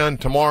 7:10,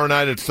 tomorrow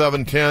night at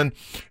 7:10,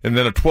 and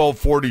then a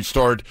 12:40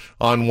 start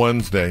on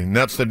Wednesday. And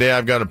that's the day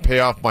I've got to pay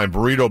off my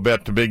burrito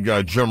bet to big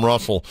Jim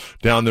Russell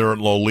down there at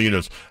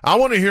Lolita's. I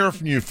want to hear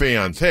from you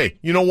fans. Hey,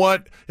 you know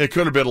what? It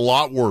could have been a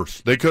lot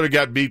worse. They could have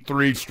got beat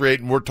 3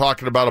 straight, and we're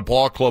talking about a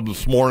ball club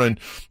this morning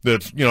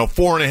that's,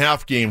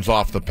 4.5 games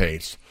off the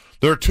pace.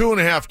 They're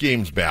 2.5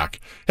 games back.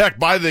 Heck,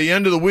 by the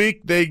end of the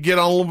week, they get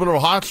on a little bit of a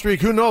hot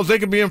streak. Who knows? They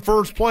could be in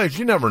first place.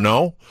 You never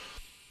know.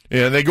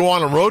 And they go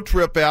on a road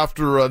trip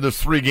after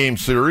this 3-game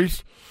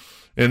series,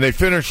 and they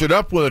finish it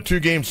up with a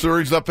 2-game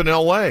series up in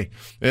L.A.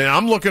 And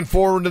I'm looking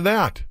forward to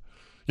that.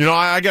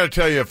 I got to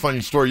tell you a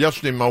funny story.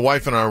 Yesterday, my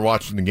wife and I were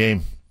watching the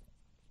game,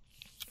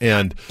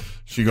 and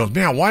she goes,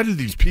 man, why do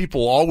these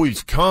people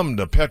always come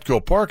to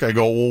Petco Park? I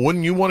go, well,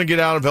 wouldn't you want to get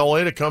out of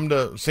L.A. to come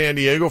to San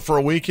Diego for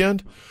a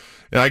weekend?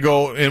 And I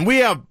go, and we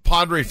have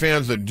Padre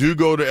fans that do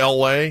go to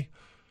L.A.,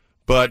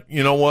 but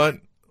you know what?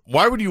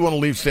 Why would you want to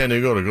leave San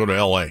Diego to go to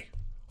L.A.,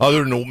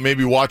 other than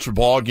maybe watch a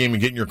ball game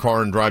and get in your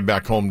car and drive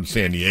back home to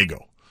San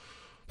Diego?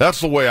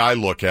 That's the way I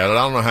look at it. I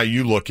don't know how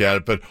you look at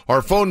it, but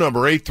our phone number,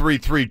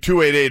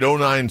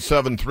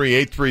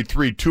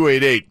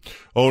 833-288-0973,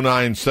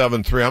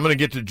 833-288-0973. I'm going to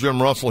get to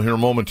Jim Russell here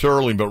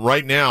momentarily, but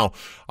right now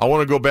I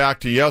want to go back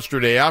to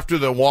yesterday. After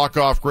the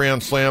walk-off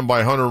grand slam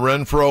by Hunter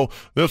Renfroe,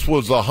 this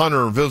was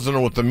Hunter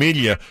visiting with the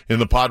media in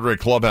the Padre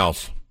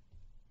clubhouse.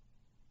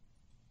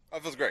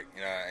 It feels great.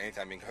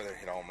 Anytime you can go there and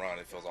hit a home run,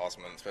 it feels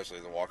awesome, and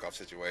especially the walk-off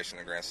situation,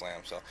 the grand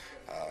slam. So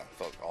it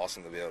felt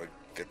awesome to be able to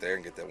get there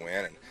and get that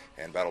win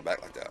and battle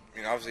back like that.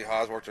 Obviously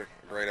Haas worked a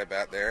great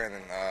at-bat there, and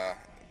then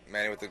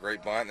Manny with a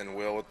great bunt, and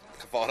Will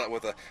followed up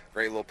with a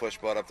great little push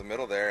butt up the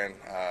middle there, and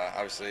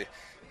obviously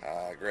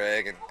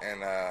Greg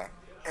and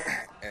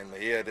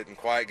Mejia didn't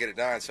quite get it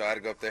done, so I had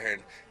to go up there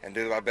and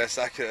do my best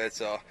I could.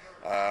 So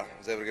I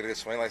was able to get a good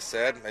swing, like I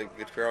said, maybe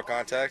good barrel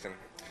contact, and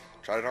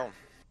tried it home.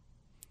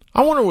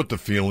 I wonder what the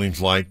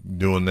feeling's like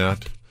doing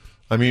that.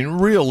 I mean,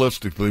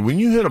 realistically, when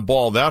you hit a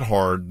ball that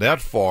hard,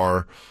 that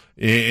far,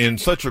 in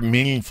such a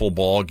meaningful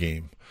ball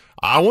game,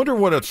 I wonder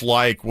what it's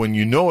like when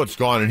you know it's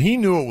gone. And he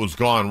knew it was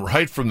gone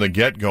right from the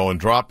get-go and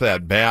dropped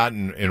that bat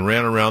and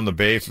ran around the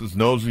bases,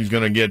 knows he's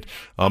going to get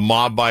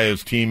mobbed by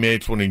his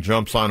teammates when he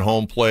jumps on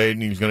home plate,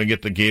 and he's going to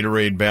get the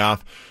Gatorade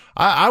bath.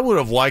 I would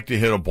have liked to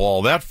hit a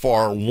ball that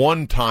far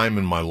one time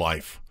in my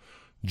life,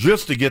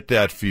 just to get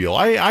that feel.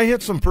 I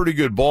hit some pretty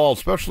good balls,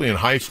 especially in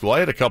high school. I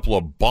had a couple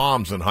of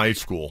bombs in high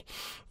school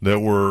that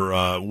were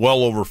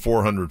well over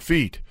 400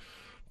 feet.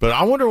 But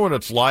I wonder what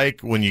it's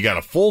like when you got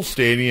a full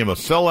stadium, a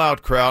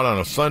sellout crowd on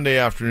a Sunday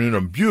afternoon,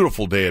 a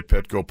beautiful day at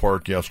Petco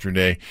Park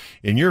yesterday,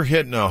 and you're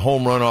hitting a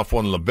home run off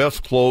one of the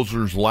best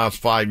closers the last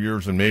 5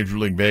 years in Major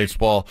League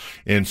Baseball,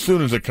 and as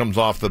soon as it comes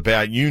off the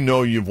bat, you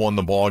know you've won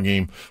the ball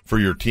game for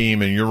your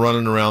team, and you're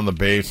running around the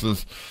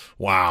bases.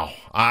 Wow.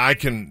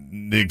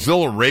 The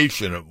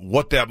exhilaration of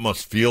what that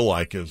must feel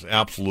like is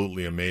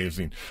absolutely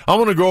amazing. I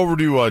want to go over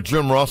to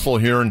Jim Russell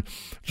here. And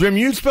Jim,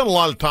 you spent a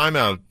lot of time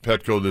out at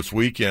Petco this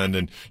weekend,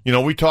 and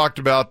we talked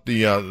about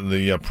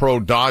the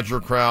pro Dodger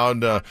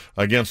crowd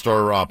against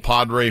our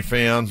Padre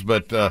fans,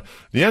 but at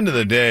the end of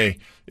the day,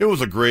 it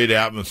was a great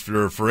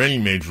atmosphere for any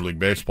Major League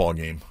Baseball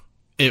game.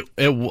 It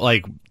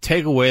like,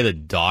 take away the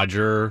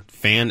Dodger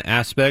fan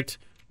aspect,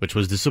 which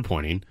was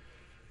disappointing.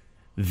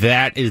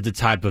 That is the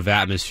type of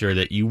atmosphere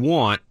that you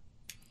want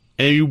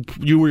And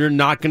you're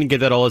not going to get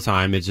that all the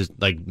time. It's just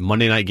like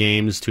Monday night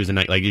games, Tuesday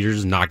night. Like, you're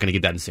just not going to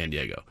get that in San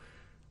Diego.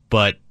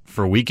 But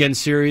for weekend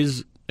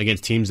series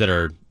against teams that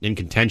are in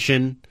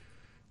contention,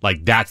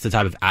 like, that's the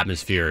type of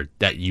atmosphere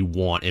that you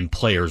want and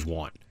players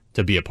want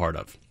to be a part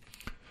of.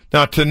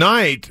 Now,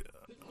 tonight,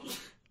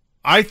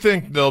 I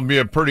think there'll be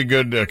a pretty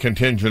good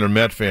contingent of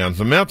Met fans.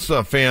 The Mets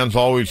fans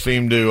always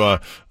seem to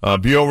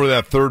be over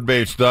that third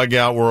base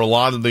dugout where a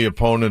lot of the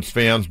opponents'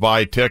 fans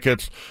buy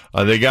tickets.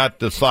 They got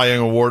the Cy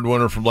Young Award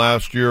winner from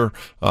last year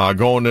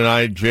going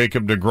tonight,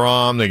 Jacob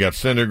deGrom. They got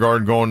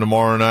Syndergaard going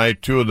tomorrow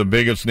night, two of the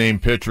biggest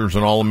named pitchers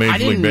in all of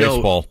Major League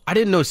Baseball. I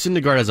didn't know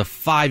Syndergaard has a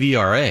 5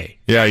 ERA.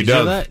 Yeah, he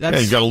does. Yeah,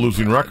 he's got a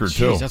losing record,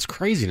 too. That's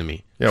crazy to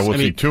me. Yeah, what's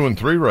he,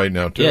 2-3 right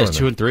now, too? Yeah, he's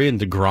 2-3, and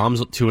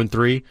deGrom's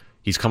 2-3.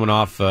 He's coming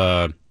off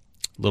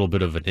little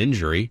bit of an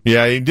injury.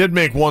 Yeah, he did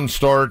make one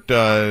start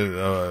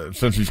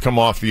since he's come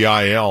off the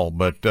IL,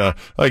 but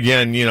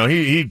again,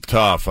 he's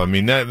tough. I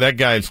mean, that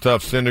guy's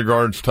tough.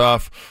 Syndergaard's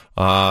tough.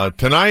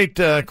 Tonight,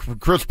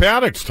 Chris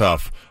Paddock's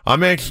tough.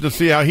 I'm anxious to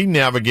see how he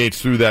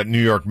navigates through that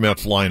New York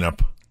Mets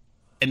lineup.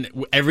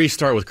 And every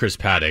start with Chris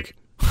Paddock,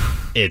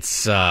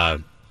 it's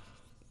kind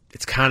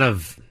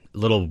of a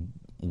little,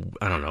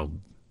 I don't know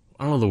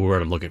the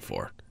word I'm looking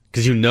for,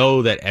 because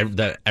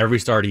that every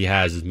start he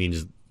has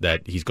means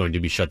that he's going to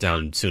be shut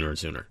down sooner and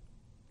sooner.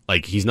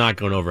 Like, he's not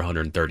going over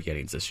 130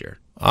 innings this year.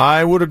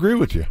 I would agree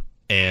with you.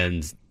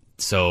 And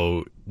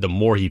so the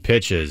more he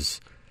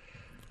pitches,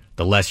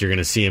 the less you're going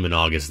to see him in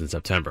August and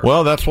September.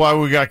 Well, that's why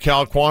we got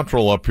Cal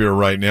Quantrill up here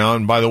right now.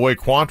 And by the way,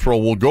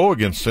 Quantrill will go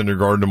against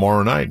Syndergaard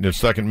tomorrow night in his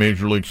second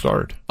Major League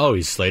start. Oh,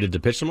 he's slated to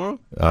pitch tomorrow?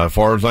 As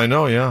far as I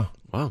know, yeah.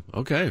 Wow,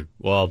 okay.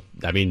 Well,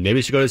 I mean, maybe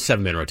he should go to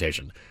 7-man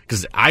rotation.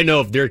 Because I know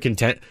if they're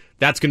content,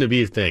 that's going to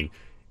be a thing.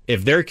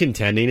 If they're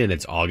contending and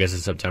it's August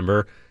and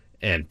September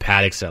and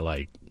Paddock's at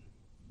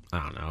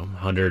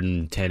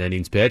 110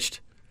 innings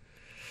pitched,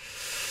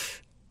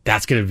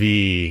 that's going to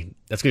be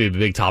a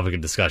big topic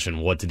of discussion,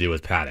 what to do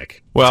with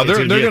Paddock. Well,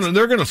 they're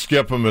going to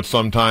skip him at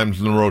sometimes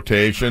in the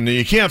rotation.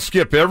 You can't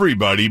skip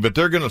everybody, but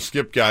they're going to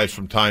skip guys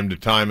from time to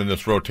time in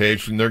this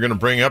rotation. They're going to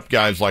bring up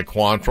guys like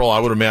Quantrill. I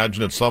would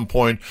imagine at some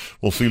point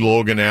we'll see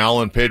Logan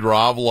Allen. Pedro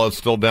Avila is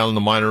still down in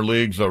the minor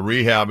leagues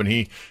rehab, and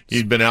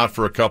he's been out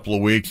for a couple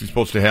of weeks. He's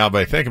supposed to have,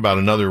 I think, about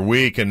another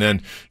week, and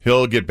then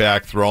he'll get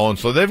back throwing.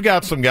 So they've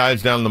got some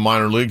guys down in the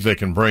minor leagues they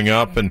can bring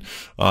up and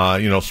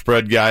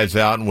spread guys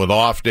out. And with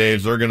off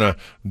days, they're going to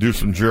do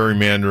some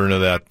gerrymandering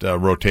of that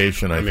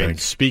rotation, I think.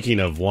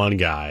 Speaking of one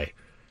guy, do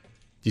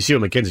you see what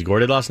Mackenzie Gore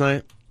did last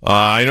night?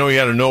 I know he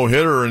had a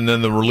no-hitter, and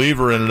then the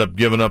reliever ended up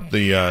giving up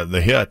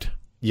the hit.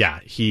 Yeah,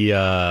 he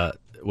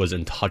was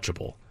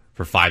untouchable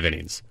for 5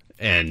 innings.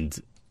 And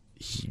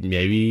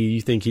maybe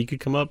you think he could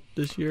come up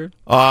this year?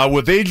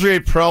 With A.J.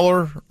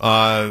 Preller,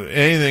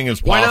 anything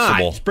is possible. Why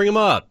not? Just bring him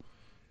up.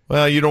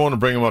 Well, you don't want to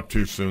bring him up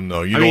too soon,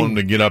 though. You don't want him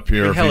to get up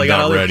here if he's not ready. Hell, they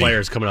got other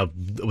players coming up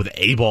with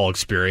A-ball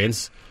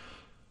experience.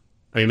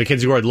 I mean,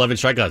 Mackenzie Gore had 11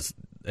 strikeouts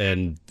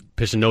and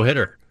pitched a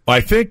no-hitter. I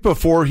think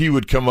before he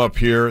would come up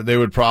here, they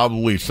would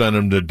probably send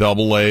him to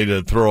Double-A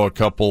to throw a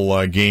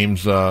couple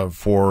games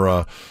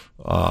for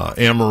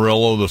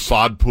Amarillo, the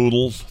Sod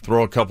Poodles.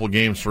 Throw a couple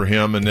games for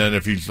him, and then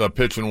if he's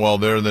pitching well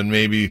there, then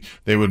maybe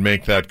they would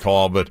make that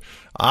call. But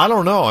I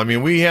don't know. I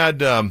mean, we had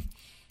Jim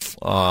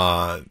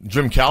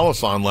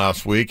Callis on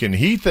last week, and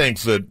he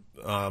thinks that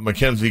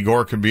Mackenzie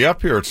Gore could be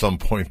up here at some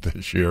point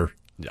this year.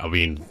 I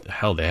mean,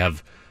 hell, they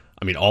have...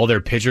 all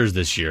their pitchers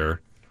this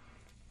year,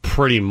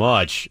 pretty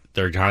much,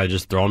 they're kind of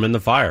just throwing them in the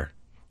fire.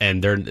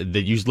 And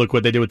you look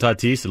what they did with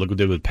Tatis, look what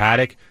they did with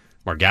Paddock,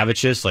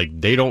 Margevicius.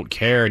 Like, they don't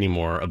care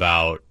anymore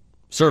about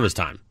service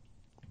time.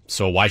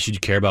 So why should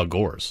you care about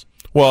Gore's?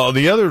 Well,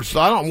 the others,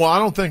 I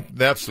don't think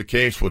that's the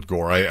case with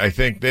Gore. I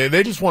think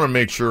they just want to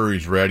make sure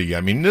he's ready.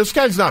 I mean, this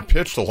guy's not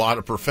pitched a lot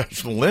of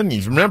professional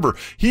innings. Remember,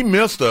 he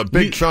missed a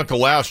big chunk of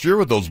last year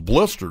with those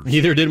blisters.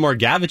 Neither did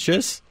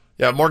Margevicius.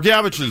 Yeah,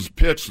 Margevich's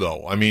pitch,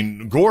 though. I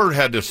mean, Gore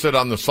had to sit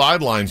on the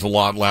sidelines a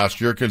lot last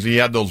year because he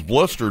had those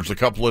blisters a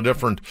couple of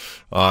different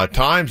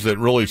times that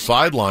really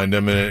sidelined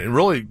him, and it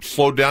really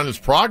slowed down his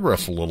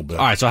progress a little bit.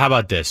 All right, so how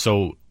about this?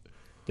 So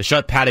they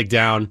shut Paddock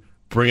down,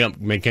 bring up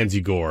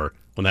Mackenzie Gore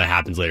when that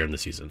happens later in the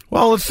season.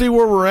 Well, let's see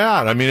where we're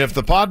at. I mean, if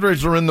the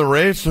Padres are in the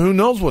race, who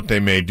knows what they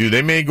may do.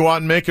 They may go out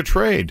and make a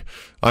trade.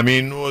 I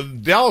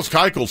mean, Dallas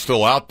Keuchel's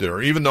still out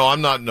there, even though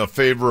I'm not in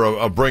favor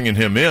of bringing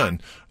him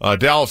in.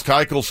 Dallas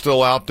Keuchel's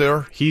still out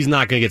there. He's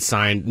not going to get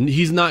signed.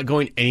 He's not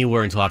going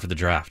anywhere until after the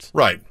draft.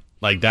 Right.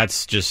 Like,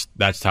 that's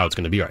how it's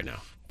going to be right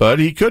now. But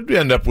he could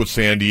end up with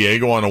San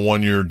Diego on a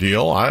 1-year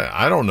deal.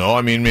 I don't know.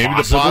 I mean, maybe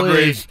Possibly. The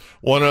Padres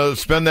want to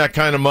spend that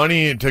kind of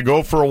money to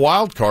go for a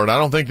wild card. I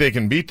don't think they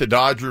can beat the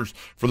Dodgers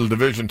for the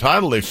division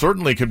title. They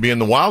certainly could be in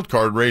the wild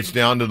card race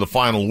down to the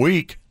final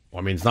week.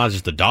 Well, I mean, it's not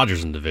just the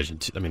Dodgers in division.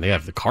 I mean, they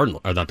have the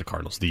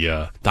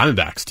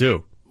Diamondbacks,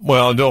 too.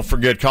 Well, and don't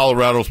forget,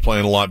 Colorado's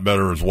playing a lot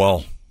better as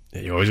well.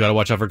 You always got to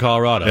watch out for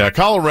Colorado. Yeah,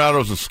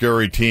 Colorado's a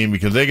scary team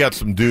because they got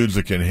some dudes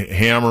that can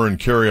hammer and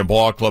carry a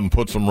ball club and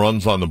put some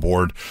runs on the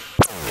board.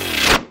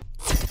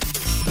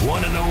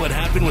 Want to know what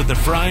happened with the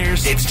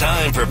Friars? It's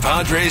time for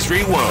Padres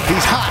Rewind.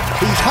 He's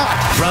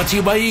hot. Brought to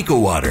you by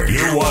EcoWater.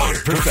 Your water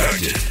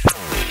perfected.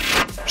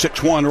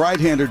 6-1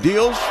 right-hander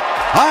deals.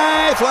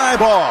 High fly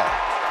ball.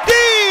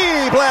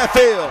 Deep left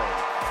field.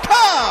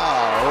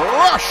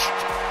 Rushed.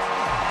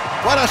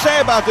 What I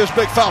say about this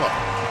big fella?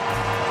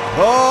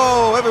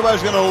 Oh,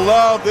 everybody's going to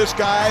love this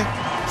guy.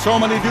 So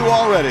many do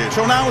already.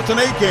 So now it's an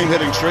 8-game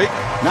hitting streak.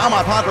 Now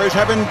my Padres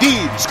have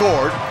indeed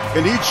scored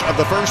in each of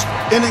the first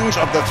innings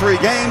of the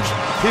 3 games.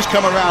 He's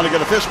come around to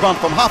get a fist bump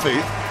from Huffy.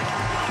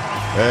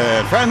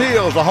 And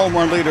Franmil's the home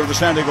run leader of the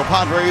San Diego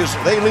Padres.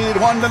 They lead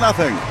 1-0.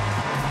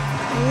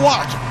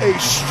 What a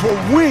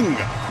swing.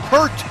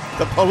 Hurt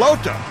the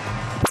pelota.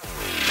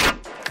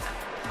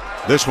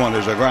 This one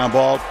is a ground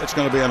ball. It's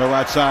going to be on the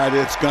right side.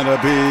 It's going to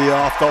be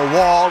off the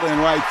wall in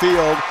right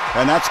field.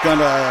 And that's going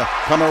to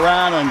come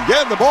around and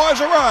give the boys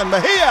a run.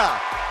 Mejia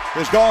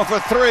is going for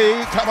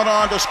 3. Coming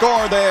on to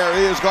score there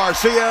is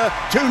Garcia.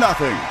 2-0.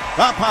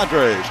 The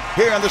Padres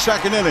here in the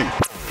second inning.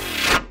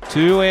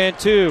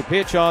 2-2.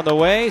 Pitch on the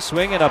way.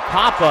 Swinging a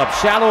pop-up.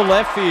 Shallow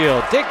left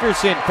field.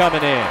 Dickerson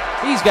coming in.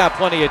 He's got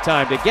plenty of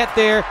time to get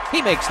there.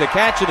 He makes the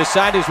catch and the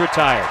side is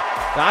retired.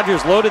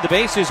 Dodgers loaded the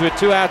bases with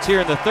 2 outs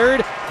here in the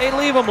third. They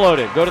leave them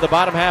loaded. Go to the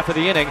bottom half of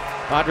the inning.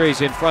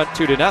 Padres in front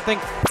 2-0.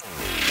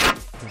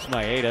 Here's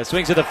Maeda.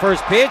 Swings at the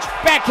first pitch.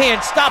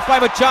 Backhand stopped by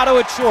Machado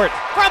at short.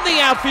 From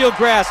the outfield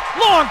grass.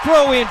 Long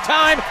throw in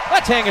time.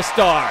 Let's hang a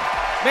star.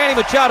 Manny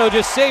Machado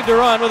just saved a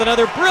run with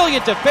another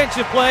brilliant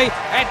defensive play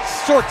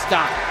at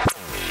shortstop.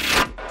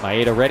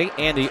 Maeda ready,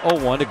 and the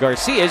 0-1 to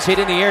Garcia's hit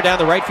in the air down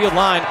the right field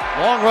line.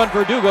 Long run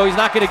Verdugo. He's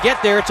not going to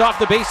get there. It's off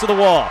the base of the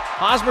wall.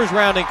 Hosmer's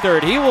rounding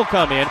third. He will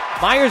come in.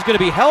 Myers going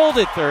to be held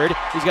at third.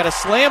 He's got a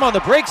slam on the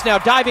brakes now,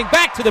 diving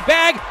back to the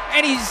bag,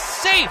 and he's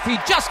safe. He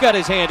just got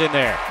his hand in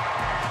there.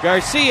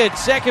 Garcia at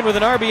second with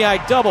an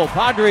RBI double.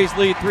 Padres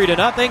lead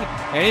 3-0,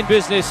 and in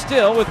business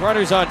still with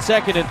runners on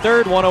second and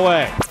third, 1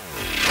 away.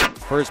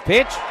 First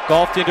pitch,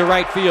 golfed into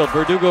right field.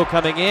 Verdugo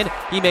coming in.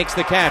 He makes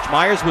the catch.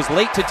 Myers was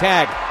late to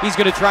tag. He's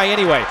going to try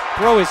anyway.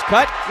 Throw is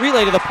cut.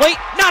 Relay to the plate.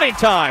 Not in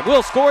time.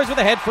 Will scores with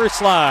a head-first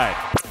slide.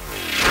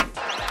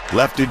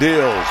 Lefty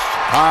deals.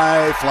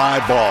 High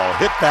fly ball.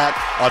 Hit that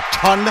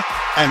 1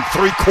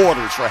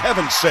 3/4, for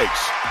heaven's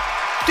sakes.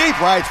 Deep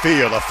right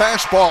field. A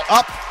fastball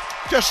up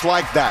just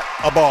like that.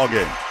 A ball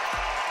game.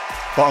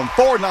 From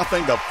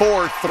 4-0 to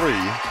 4-3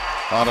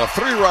 on a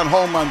 3-run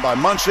home run by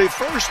Muncy.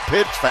 First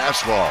pitch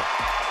fastball.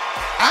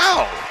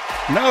 Ow!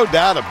 No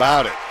doubt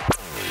about it.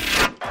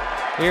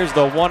 Here's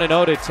the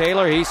 1-0 to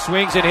Taylor. He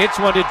swings and hits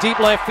one to deep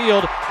left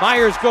field.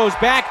 Myers goes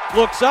back,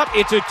 looks up.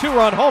 It's a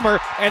 2-run homer,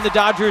 and the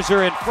Dodgers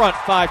are in front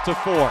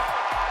 5-4.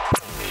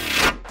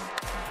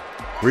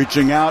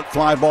 Reaching out,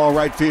 fly ball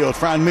right field.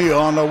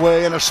 Franmil on the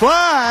way, and a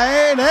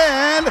slide,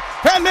 and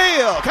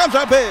Franmil comes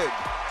up big.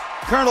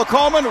 Colonel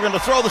Coleman, we're going to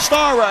throw the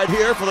star right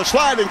here for the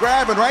slide and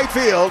grab in right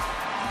field.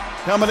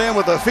 Coming in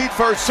with a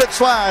feet-first 6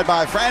 slide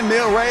by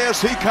Franmil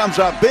Reyes. He comes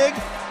up big.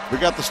 We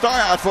got the star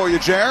out for you,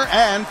 Jer,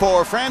 and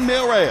for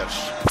Franmil Reyes.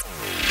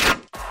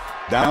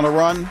 Down a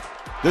run.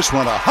 This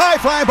one a high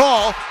fly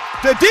ball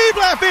to deep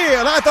left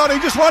field. I thought he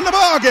just won the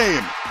ball game.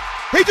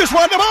 He just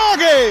won the ball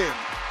game.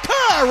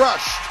 Car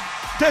rushed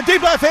to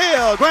deep left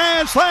field.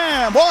 Grand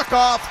slam,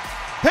 walk-off,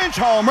 pinch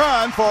home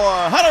run for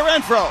Hunter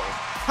Renfroe.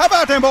 How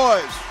about them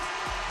boys?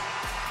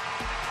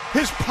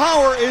 His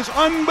power is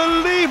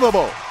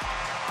unbelievable.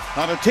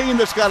 On a team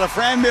that's got a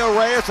Franmil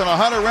Reyes and a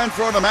Hunter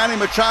Renfroe and a Manny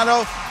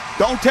Machado,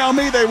 don't tell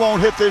me they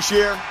won't hit this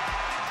year.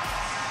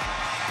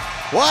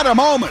 What a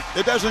moment.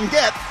 It doesn't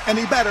get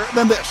any better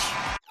than this.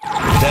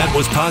 That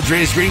was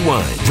Padres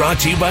Rewind, brought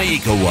to you by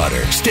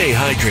EcoWater. Stay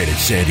hydrated,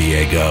 San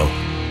Diego.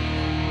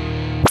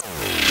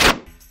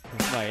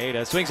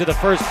 Maeda swings at the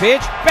first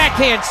pitch.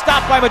 Backhand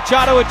stopped by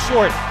Machado at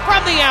short.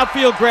 From the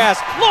outfield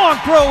grass. Long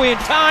throw in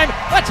time.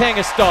 Let's hang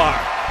a star.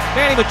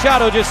 Manny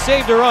Machado just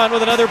saved a run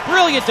with another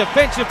brilliant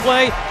defensive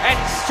play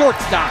at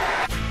shortstop.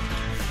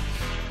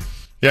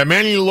 Yeah,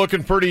 Manny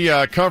looking pretty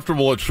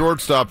comfortable at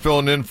shortstop,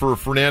 filling in for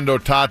Fernando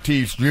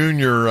Tatis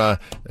Jr.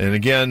 And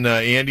again,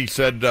 Andy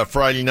said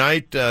Friday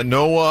night,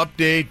 no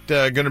update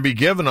going to be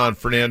given on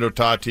Fernando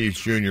Tatis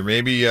Jr.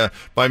 Maybe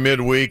by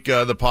midweek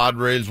the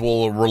Padres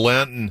will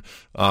relent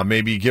and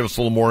maybe give us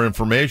a little more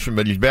information.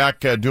 But he's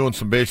back doing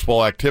some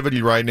baseball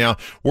activity right now.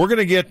 We're going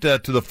to get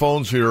to the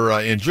phones here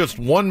in just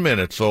 1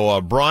 minute. So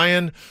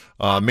Brian,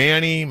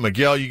 Manny,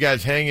 Miguel, you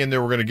guys hang in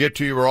there. We're going to get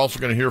to you. We're also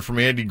going to hear from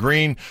Andy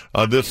Green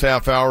this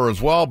half hour as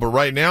well. But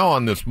right now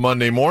on this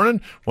Monday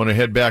morning, want to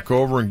head back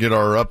over and get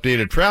our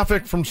updated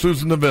traffic from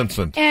Susan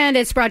DeVincent. And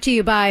it's brought to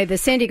you by the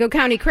San Diego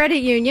County Credit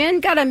Union.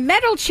 Got a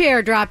metal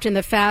chair dropped in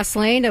the fast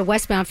lane of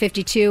westbound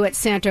 52 at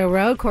Santo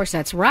Road. Of course,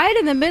 that's right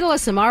in the middle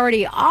of some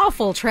already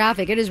awful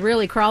traffic. It is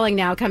really crawling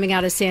now coming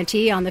out of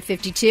Santee on the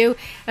 52.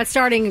 That's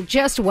starting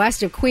just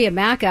west of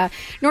Cuyamaca.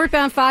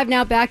 Northbound 5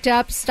 now backed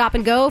up. Stop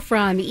and go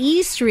from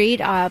E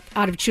Street out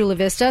of Chula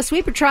Vista.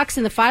 Sweeper trucks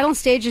in the final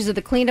stages of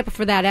the cleanup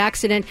for that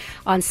accident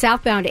on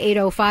southbound 805.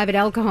 805 at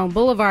El Cajon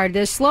Boulevard.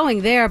 There's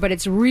slowing there, but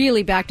it's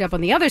really backed up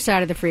on the other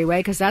side of the freeway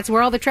because that's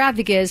where all the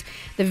traffic is.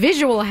 The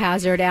visual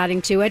hazard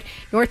adding to it.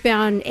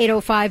 Northbound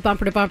 805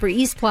 bumper to bumper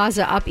East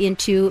Plaza up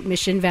into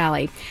Mission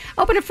Valley.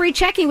 Open a free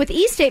checking with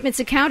eStatements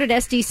account at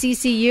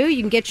SDCCU.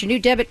 You can get your new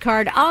debit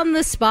card on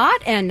the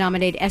spot and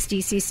nominate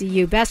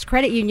SDCCU Best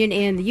Credit Union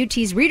in the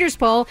UT's Readers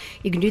Poll.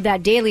 You can do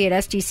that daily at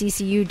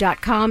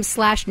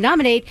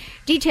sdccu.com/nominate.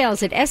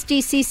 Details at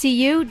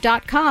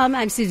sdccu.com.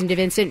 I'm Susan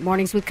DeVincent,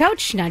 Mornings with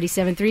Coach,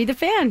 97.3 The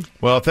Fan.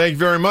 Well, thank you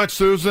very much,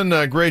 Susan.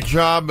 Great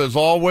job as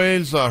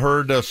always. I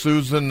heard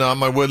Susan on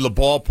my way to the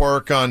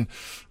ballpark on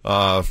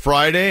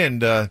Friday,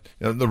 and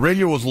the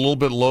radio was a little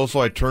bit low, so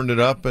I turned it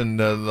up, and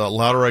the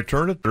louder I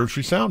turned it, the better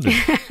she sounded.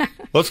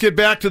 Let's get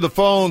back to the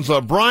phones.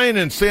 Brian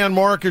in San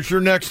Marcos, you're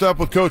next up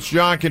with Coach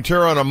John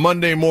Quintero on a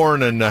Monday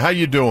morning. How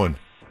you doing?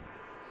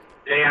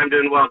 Hey, I'm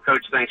doing well,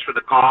 Coach. Thanks for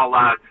the call.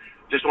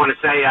 Just want to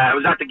say I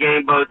was at the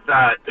game both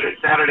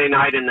Saturday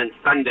night and then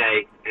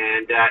Sunday,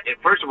 and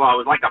first of all, it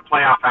was like a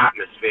playoff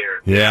atmosphere.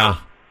 Yeah.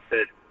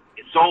 It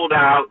sold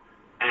out,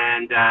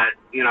 and,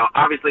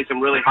 obviously some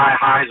really high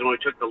highs when we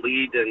took the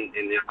lead, and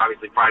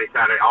obviously Friday,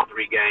 Saturday, all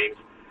three games,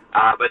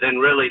 but then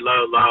really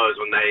low lows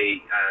when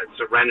they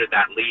surrendered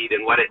that lead.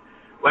 And what it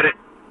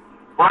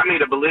brought me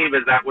to believe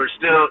is that we're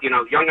still,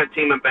 younger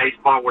team in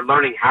baseball. We're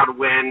learning how to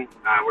win.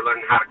 We're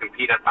learning how to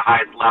compete at the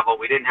highest level.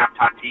 We didn't have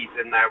Tatis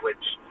in there, which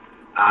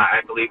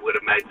I believe would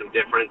have made some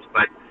difference.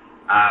 But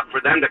for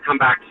them to come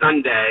back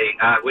Sunday,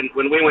 when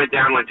we went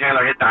down, when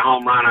Taylor hit that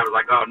home run, I was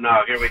like, oh,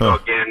 no, here we go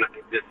again.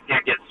 Just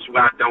can't get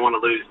swept. Don't want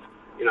to lose,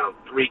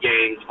 3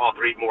 games, fall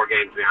 3 more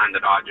games behind the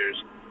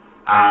Dodgers.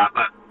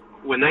 But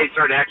when they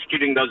started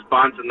executing those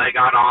bunts and they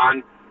got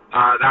on,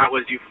 that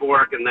was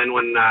euphoric. And then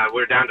when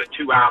we were down to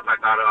 2 outs, I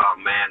thought, oh,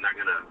 man, they're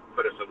going to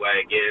put us away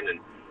again. And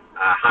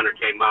Hunter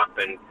came up.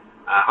 And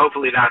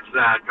hopefully that's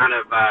kind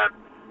of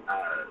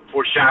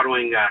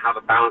foreshadowing how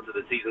the balance of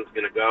the season is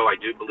going to go. I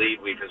do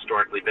believe we've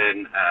historically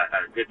been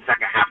a good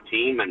second-half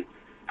team. And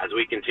as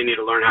we continue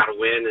to learn how to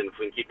win and if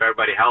we can keep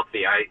everybody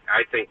healthy, I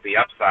think the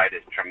upside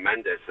is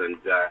tremendous. And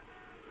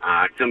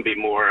I couldn't be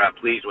more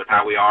pleased with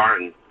how we are,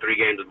 and 3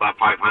 games above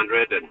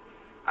 500, and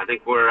I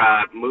think we're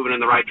moving in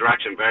the right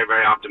direction. Very,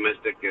 very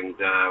optimistic, and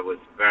was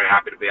very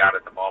happy to be out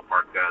at the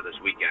ballpark this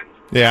weekend.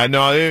 Yeah,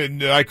 no,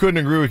 I couldn't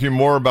agree with you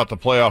more about the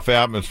playoff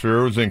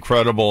atmosphere. It was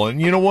incredible.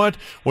 And you know what?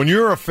 When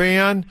you're a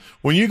fan,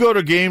 when you go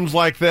to games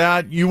like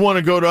that, you want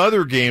to go to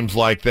other games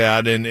like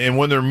that, and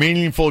when they're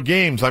meaningful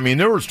games. I mean,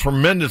 there was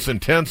tremendous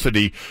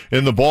intensity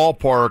in the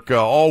ballpark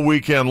all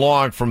weekend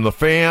long from the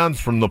fans,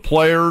 from the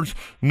players,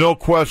 no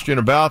question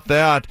about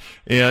that.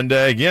 And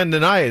again,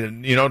 tonight,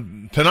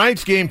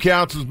 tonight's game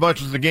counts as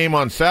much as the game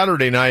on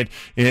Saturday night,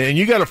 and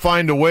you got to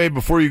find a way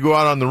before you go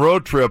out on the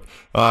road trip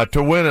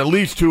to win at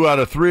least 2 out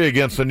of 3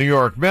 against the New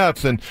York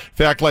Mets. And in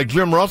fact, like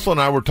Jim Russell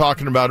and I were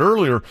talking about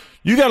earlier,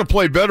 you got to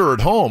play better at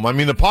home. I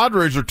mean, the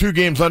Padres are 2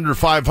 games under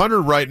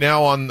 500 right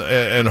now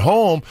at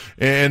home,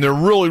 and they're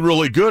really,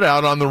 really good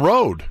out on the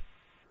road.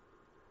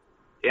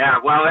 Yeah,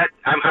 well,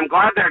 I'm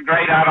glad they're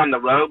great out on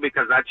the road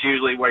because that's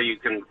usually where you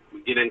can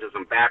get into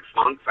some bad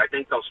funks. I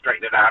think they'll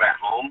straighten it out at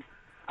home.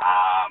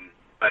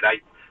 But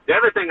the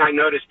other thing I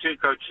noticed too,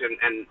 Coach,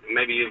 and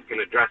maybe you can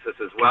address this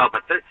as well,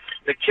 but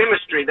the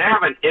chemistry, they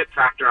have an it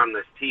factor on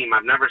this team.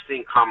 I've never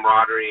seen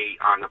camaraderie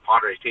on the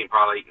Padres team,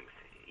 probably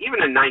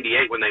even in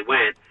 '98 when they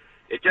went.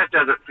 It just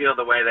doesn't feel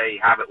the way they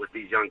have it with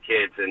these young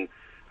kids, and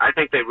I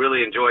think they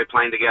really enjoy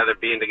playing together,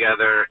 being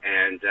together,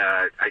 and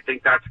I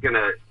think that's going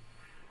to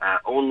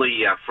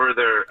only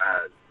further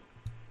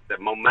the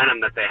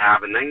momentum that they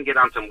have, and then get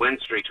on some win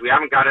streaks. We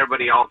haven't got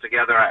everybody all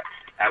together at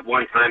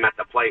one time at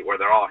the plate where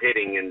they're all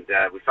hitting, and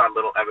we saw a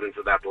little evidence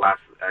of that the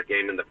last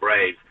game in the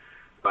Braves.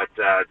 But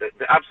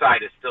the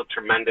upside is still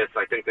tremendous.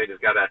 I think they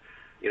just got to,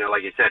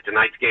 like you said,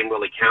 tonight's game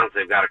really counts.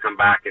 They've got to come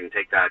back and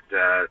take that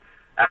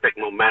epic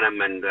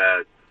momentum and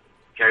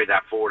carry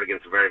that forward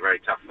against a very, very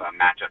tough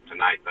matchup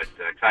tonight. But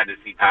excited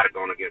to see Paddock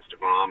going against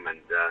DeGrom, and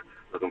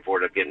looking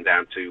forward to getting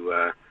down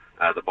to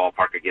the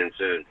ballpark again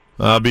soon.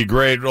 Be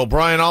great. Well,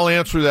 Brian, I'll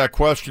answer that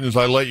question as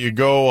I let you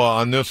go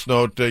on this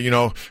note.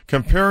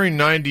 Comparing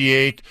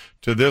 98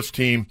 to this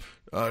team,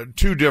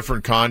 2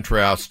 different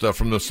contrasts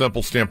from the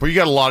simple standpoint. You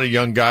got a lot of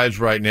young guys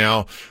right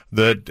now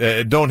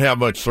that don't have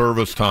much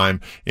service time.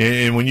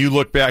 And when you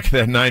look back at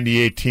that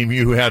 98 team,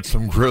 you had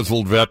some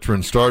grizzled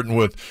veterans, starting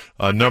with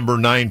number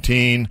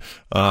 19,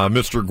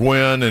 Mr.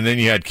 Gwynn, and then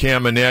you had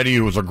Caminetti,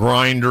 who was a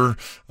grinder,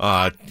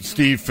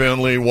 Steve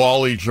Finley,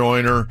 Wally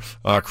Joyner,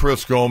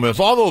 Chris Gomez.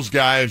 All those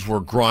guys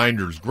were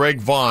grinders. Greg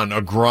Vaughn,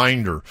 a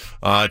grinder.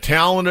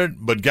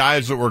 Talented, but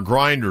guys that were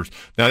grinders.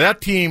 Now, that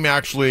team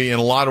actually, in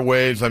a lot of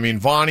ways, I mean,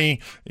 Vaughn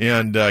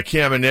and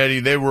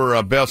Caminetti, they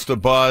were best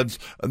of buds.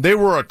 They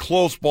were a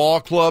close ball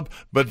club,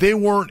 but they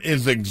weren't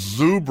as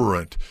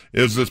exuberant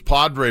as this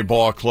Padre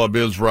ball club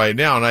is right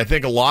now. And I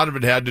think a lot of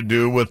it had to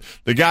do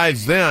with the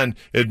guys then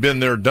had been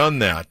there, done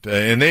that,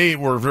 and they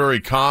were very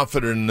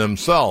confident in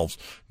themselves.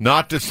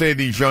 Not to say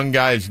these young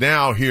guys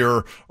now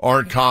here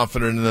aren't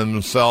confident in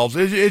themselves.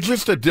 It's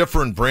just a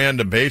different brand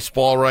of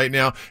baseball right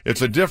now.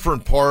 It's a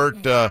different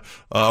part where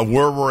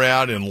we're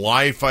at in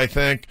life, I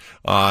think.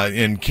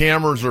 And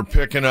cameras are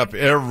picking up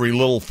every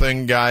little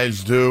thing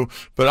guys do.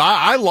 But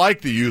I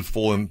like the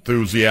youthful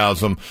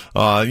enthusiasm.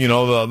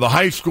 The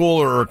high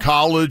school or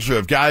college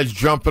of guys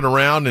jumping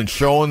around and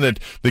showing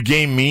that the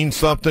game means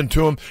something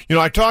to them.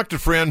 I talked to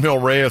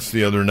Franmil Reyes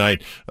the other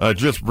night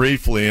just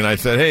briefly, and I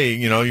said, hey,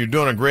 you're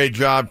doing a great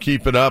job.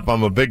 Keep it up.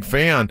 I'm a big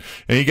fan.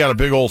 And he got a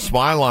big old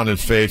smile on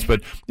his face.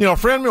 But,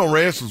 Franmil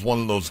Reyes is one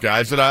of those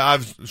guys that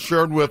I've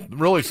shared with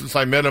really since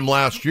I met him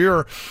last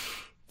year,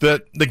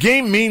 that the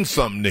game means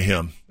something to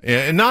him.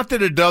 And not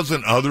that it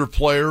doesn't other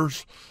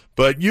players,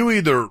 but you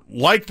either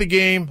like the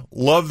game,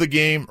 love the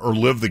game, or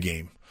live the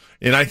game.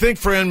 And I think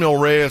Franmil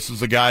Reyes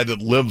is a guy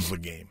that lives the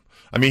game.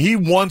 I mean, he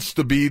wants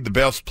to be the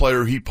best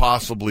player he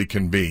possibly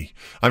can be.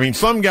 I mean,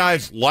 some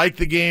guys like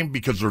the game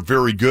because they're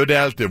very good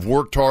at it. They've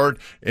worked hard,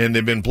 and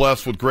they've been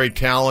blessed with great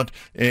talent,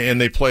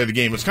 and they play the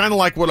game. It's kind of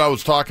like what I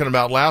was talking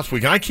about last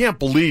week. And I can't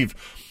believe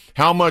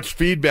how much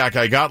feedback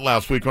I got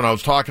last week when I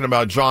was talking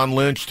about John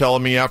Lynch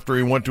telling me after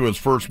he went to his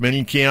first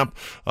mini camp,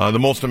 the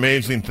most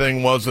amazing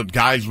thing was that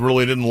guys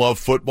really didn't love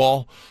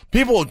football.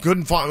 People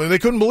couldn't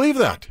believe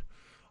that.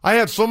 I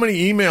had so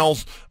many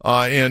emails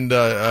and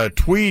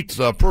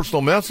tweets,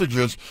 personal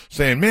messages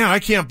saying, man, I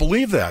can't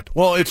believe that.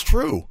 Well, it's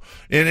true.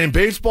 And in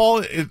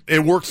baseball,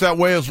 it works that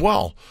way as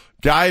well.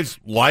 Guys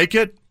like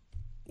it.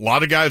 A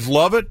lot of guys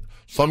love it.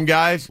 Some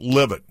guys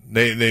live it.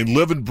 They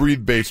live and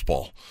breathe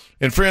baseball.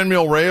 And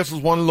Franmil Reyes is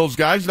one of those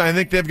guys, and I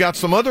think they've got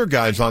some other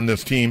guys on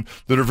this team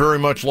that are very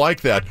much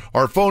like that.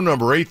 Our phone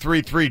number,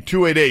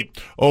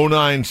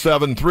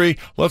 833-288-0973.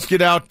 Let's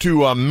get out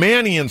to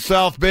Manny in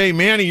South Bay.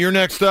 Manny, you're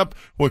next up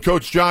with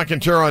Coach John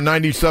Quintero on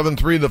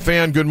 97.3 The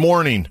Fan. Good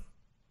morning.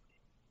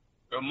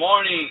 Good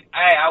morning.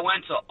 Hey, I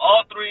went to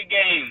all 3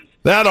 games.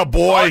 That a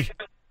boy.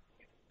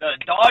 The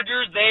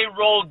Dodgers, they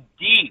rolled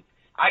deep.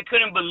 I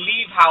couldn't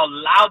believe how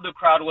loud the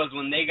crowd was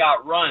when they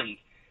got runs.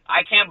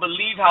 I can't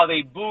believe how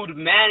they booed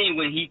Manny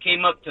when he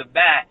came up to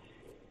bat.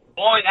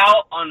 Going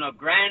out on a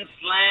grand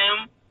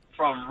slam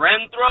from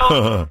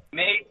Renthro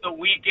made the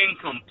weekend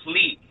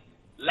complete.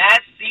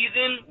 Last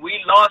season,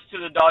 we lost to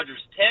the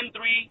Dodgers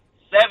 10-3,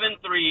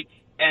 7-3,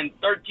 and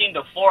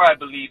 13-4, I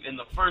believe, in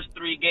the first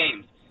 3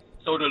 games.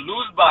 So to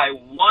lose by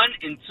 1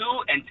 and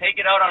 2 and take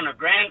it out on a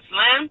grand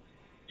slam,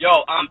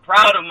 I'm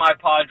proud of my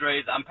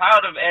Padres. I'm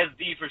proud of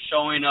SD for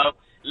showing up.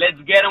 Let's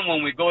get them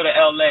when we go to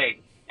L.A.,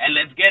 and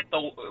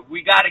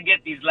we got to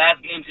get these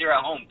last games here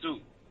at home, too.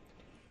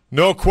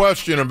 No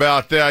question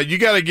about that. You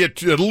got to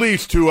get at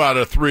least 2 out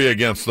of 3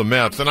 against the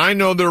Mets. And I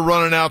know they're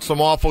running out some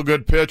awful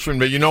good pitching,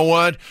 but you know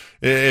what?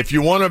 If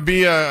you want to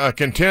be a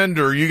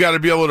contender, you got to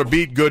be able to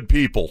beat good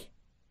people.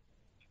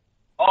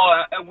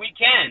 Oh, we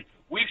can.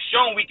 We've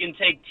shown we can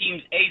take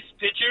teams' ace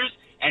pitchers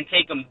and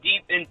take them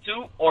deep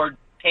into or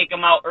take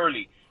them out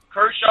early.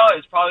 Kershaw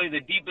is probably the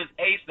deepest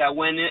ace that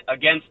went in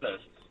against us.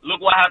 Look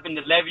what happened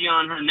to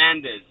Le'Veon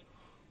Hernandez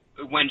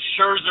when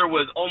Scherzer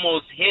was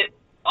almost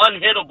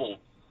unhittable.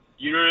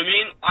 You know what I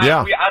mean?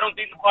 Yeah. I don't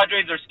think the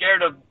Padres are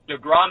scared of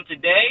DeGrom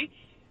today.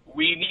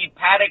 We need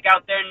Paddock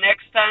out there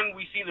next time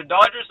we see the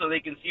Dodgers so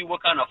they can see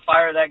what kind of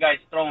fire that guy's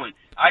throwing.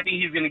 I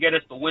think he's going to get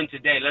us the win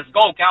today. Let's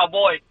go,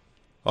 Cowboy.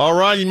 All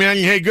righty, man.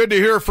 Hey, good to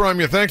hear from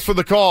you. Thanks for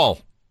the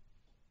call.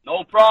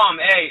 No problem.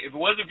 Hey, if it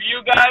wasn't for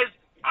you guys,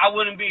 I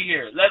wouldn't be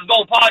here. Let's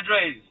go,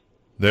 Padres.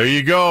 There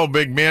you go,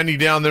 Big Manny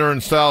down there in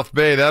South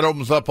Bay. That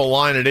opens up a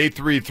line at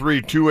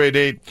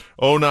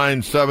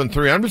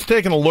 833-288-0973. I'm just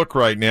taking a look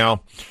right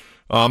now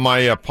on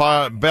my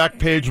back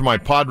page of my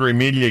Padre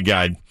Media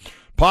Guide.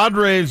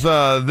 Padres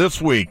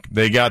this week,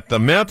 they got the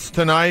Mets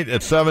tonight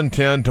at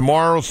 7:10,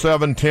 tomorrow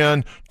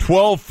 7:10,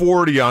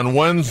 12:40 on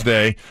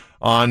Wednesday.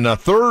 On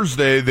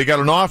Thursday, they got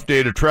an off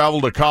day to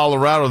travel to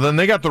Colorado. Then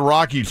they got the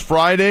Rockies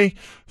Friday,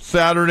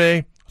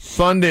 Saturday,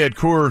 Sunday at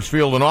Coors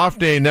Field, an off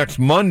day next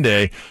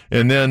Monday,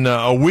 and then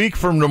a week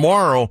from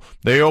tomorrow,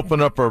 they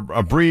open up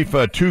a brief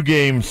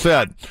 2-game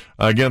set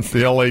against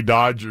the L.A.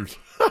 Dodgers.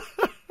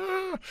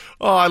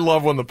 Oh, I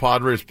love when the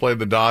Padres play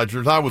the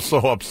Dodgers. I was so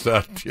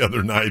upset the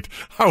other night.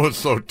 I was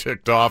so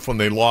ticked off when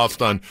they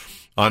lost on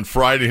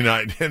Friday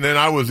night, and then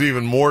I was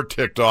even more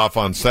ticked off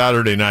on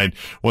Saturday night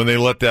when they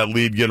let that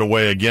lead get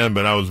away again,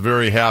 but I was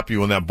very happy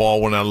when that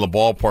ball went out of the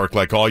ballpark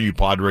like all you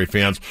Padre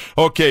fans.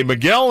 Okay,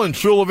 Miguel in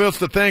Chula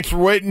Vista, thanks for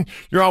waiting.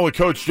 You're on with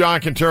Coach John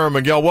Quintero.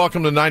 Miguel,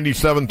 welcome to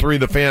 97.3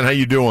 The Fan. How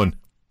you doing?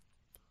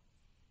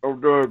 I'm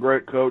doing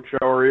great, Coach.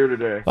 How are you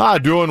today?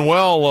 Doing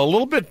well. A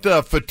little bit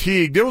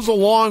fatigued. It was a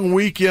long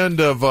weekend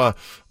of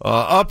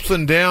ups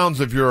and downs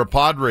if you're a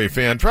Padre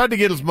fan. Tried to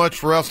get as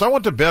much rest. I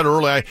went to bed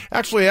early.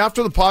 Actually,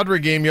 after the Padre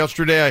game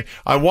yesterday,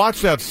 I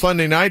watched that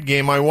Sunday night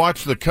game. I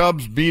watched the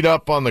Cubs beat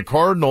up on the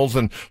Cardinals,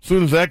 and as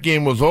soon as that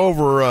game was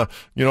over,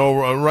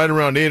 right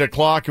around 8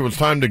 o'clock, it was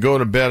time to go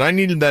to bed. I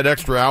needed that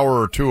extra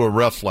hour or two of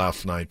rest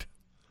last night.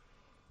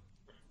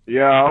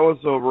 Yeah, I was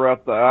over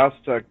at the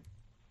Aztec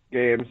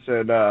games,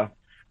 and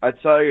I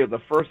tell you,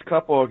 the first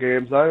couple of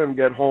games, I didn't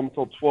get home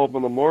till 12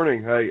 in the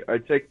morning. I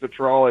take the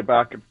trolley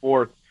back and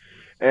forth.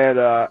 And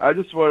I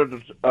just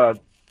wanted to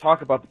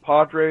talk about the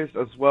Padres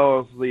as well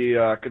as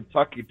the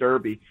Kentucky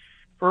Derby.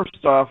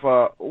 First off,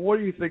 what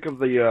do you think of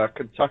the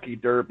Kentucky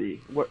Derby?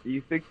 What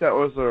you think that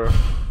was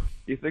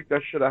you think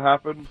that should have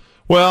happened?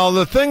 Well,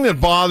 the thing that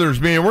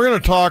bothers me, and we're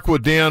going to talk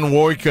with Dan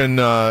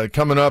Woykin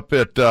coming up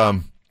at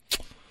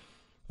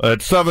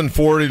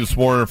 7:40 this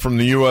morning from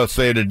the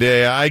USA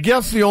Today. I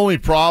guess the only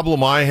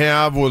problem I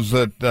have was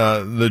that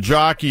the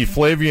jockey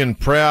Flavien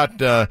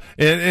Prat,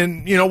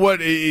 and you know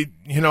what,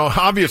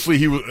 obviously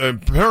he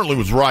apparently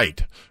was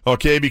right.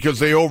 Okay, because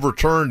they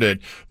overturned it,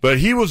 but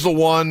he was the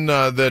one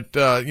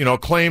that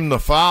claimed the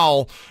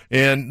foul,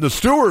 and the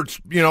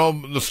stewards, I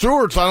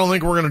don't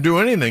think were going to do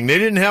anything. They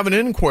didn't have an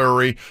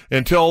inquiry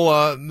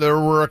until there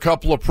were a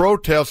couple of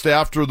protests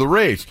after the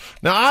race.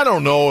 Now I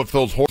don't know if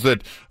those horses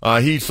that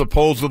he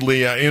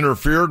supposedly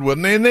interfered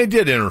with, and they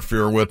did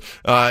interfere with,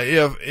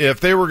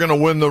 if they were going to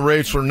win the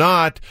race or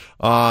not.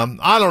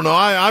 I don't know.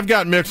 I've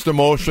got mixed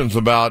emotions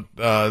about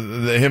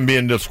him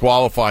being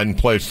disqualified and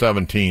placed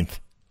 17th.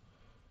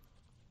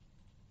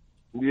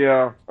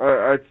 Yeah,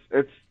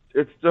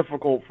 it's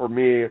difficult for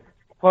me.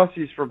 Plus,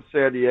 he's from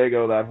San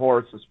Diego. That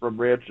horse is from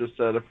Rancho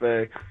Santa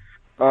Fe.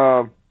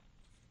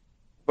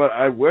 But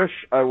I wish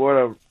I would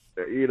have,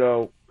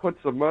 put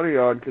some money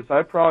on, because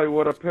I probably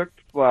would have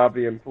picked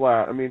Flavien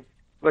Prat. I mean,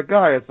 the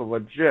guy is a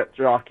legit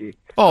jockey.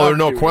 Oh, there's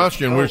no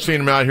question. We've seen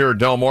him out here at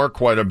Del Mar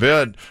quite a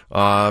bit.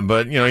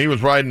 But he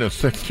was riding a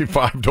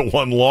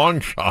 65-1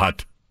 long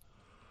shot.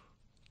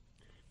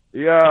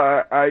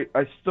 Yeah, I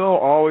still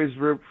always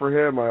root for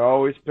him. I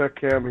always pick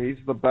him. He's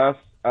the best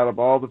out of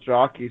all the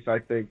jockeys, I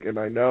think, and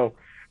I know.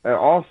 And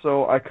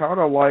also, I kind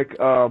of like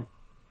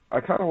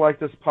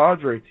this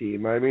Padre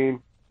team. I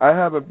mean, I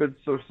haven't been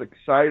so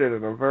excited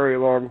in a very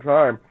long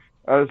time.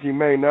 As you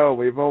may know,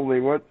 we've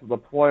only went to the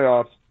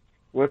playoffs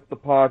with the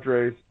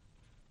Padres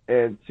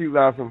in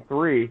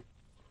 2003.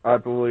 I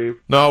believe.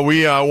 No,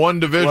 we won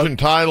division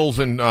titles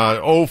in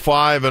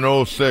 05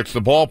 and 06.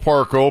 The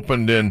ballpark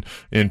opened in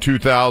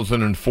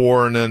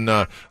 2004, and then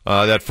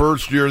that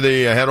first year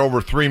they had over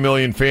 3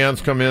 million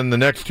fans come in. The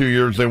next 2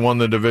 years they won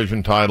the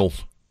division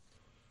titles.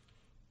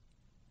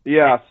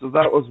 Yeah, so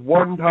that was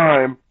one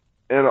time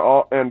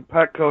in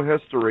Petco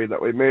history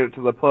that we made it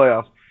to the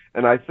playoffs,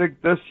 and I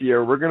think this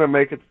year we're going to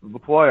make it to the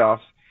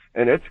playoffs,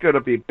 and it's going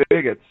to be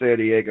big at San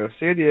Diego.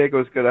 San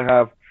Diego is going to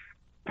have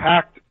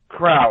packed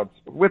crowds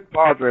with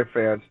Padre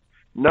fans,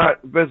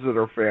 not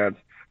visitor fans.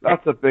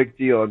 That's a big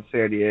deal in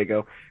San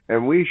Diego.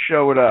 And we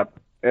showed up,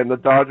 and the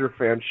Dodger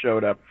fans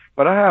showed up.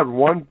 But I have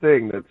one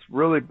thing that's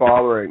really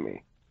bothering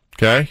me.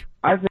 Okay.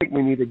 I think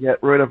we need to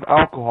get rid of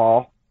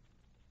alcohol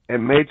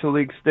in Major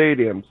League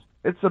stadiums.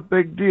 It's a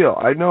big deal.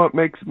 I know it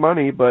makes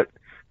money, but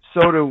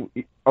so do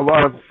a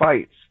lot of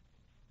fights.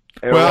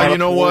 Well, you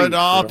know what?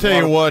 I'll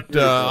tell you what,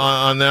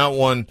 on that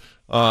one,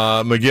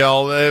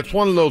 Miguel, it's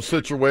one of those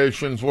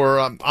situations where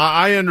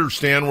I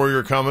understand where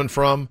you're coming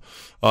from.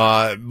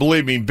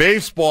 Believe me,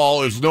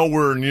 baseball is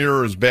nowhere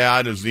near as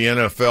bad as the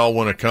NFL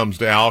when it comes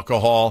to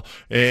alcohol.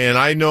 And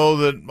I know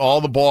that all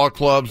the ball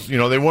clubs,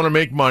 they want to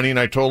make money, and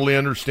I totally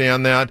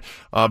understand that.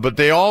 But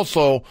they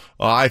also,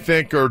 I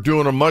think, are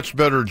doing a much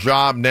better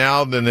job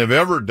now than they've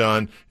ever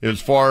done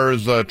as far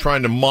as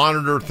trying to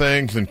monitor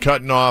things and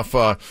cutting off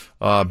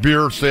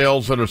beer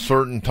sales at a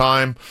certain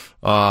time.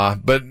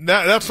 But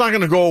that's not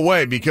going to go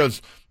away,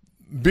 because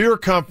beer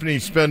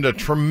companies spend a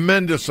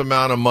tremendous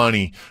amount of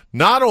money,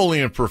 not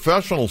only in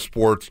professional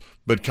sports,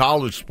 but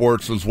college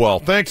sports as well.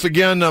 Thanks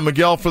again,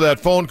 Miguel, for that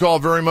phone call.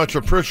 Very much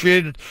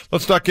appreciated.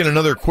 Let's duck in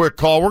another quick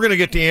call. We're going to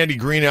get to Andy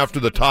Green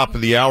after the top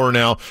of the hour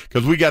now,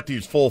 because we got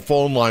these full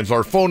phone lines.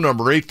 Our phone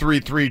number,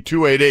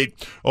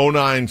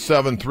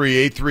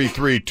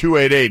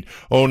 833-288-0973,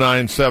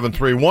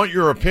 833-288-0973. Want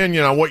your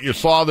opinion on what you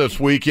saw this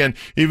weekend.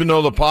 Even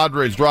though the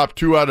Padres dropped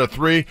 2 out of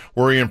 3,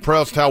 were you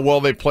impressed how well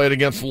they played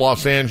against the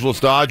Los Angeles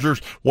Dodgers?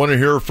 Want to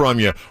hear from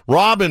you.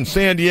 Rob in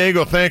San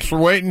Diego, thanks for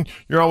waiting.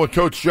 You're on with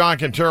Coach John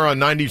Quintero on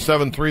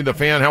 97.3 The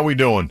Fan. How we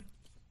doing?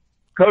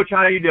 Coach, how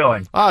are you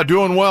doing?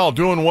 Doing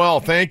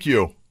well. Thank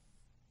you.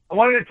 I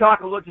wanted to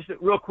talk a little, just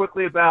real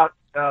quickly about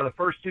the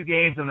first 2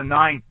 games in the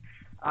 9th.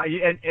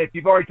 And if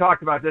you've already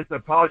talked about this, I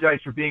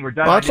apologize for being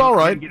redundant. That's all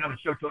right. Get on the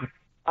show till,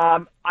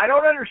 I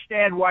don't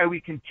understand why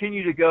we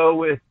continue to go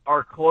with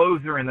our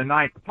closer in the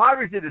 9th. The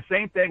Padres did the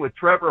same thing with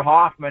Trevor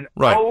Hoffman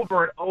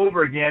over and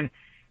over again.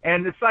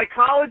 And the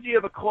psychology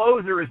of a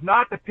closer is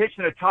not to pitch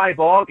in a tie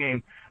ball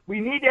game. We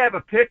need to have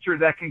a pitcher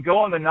that can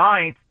go in the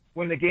 9th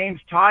when the game's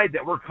tied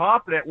that we're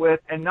confident with,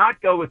 and not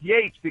go with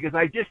Yates, because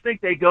I just think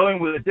they go in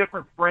with a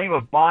different frame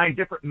of mind,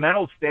 different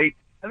mental state,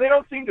 and they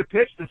don't seem to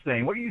pitch the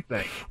same. What do you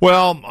think?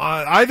 Well,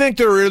 I think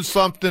there is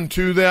something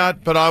to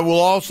that, but I will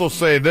also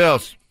say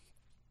this.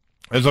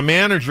 As a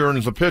manager and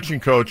as a pitching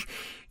coach,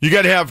 you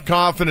got to have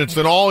confidence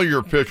in all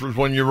your pitchers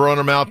when you run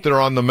them out there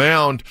on the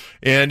mound.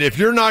 And if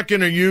you're not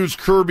going to use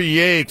Kirby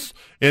Yates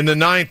in the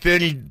 9th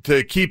inning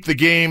to keep the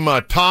game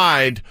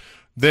tied,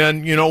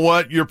 then you know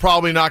what? You're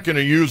probably not going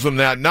to use them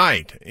that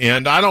night.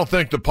 And I don't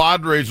think the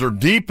Padres are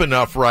deep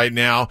enough right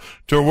now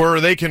to where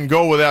they can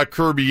go without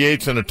Kirby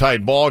Yates in a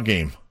tight ball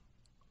game.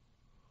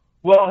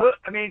 Well,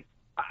 I mean,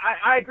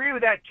 I agree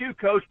with that too,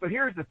 Coach. But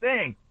here's the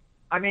thing.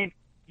 I mean,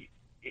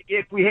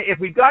 if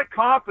we've got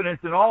confidence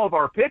in all of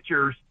our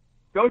pitchers,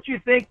 don't you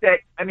think that?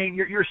 I mean,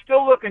 you're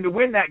still looking to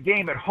win that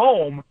game at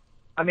home.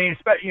 I mean,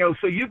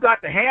 so you've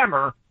got the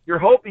hammer. You're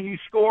hoping you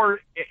score,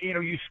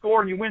 you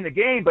score and you win the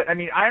game. But, I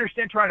mean, I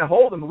understand trying to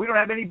hold them, but we don't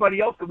have anybody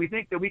else that we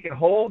think that we can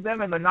hold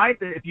them in the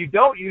ninth. And if you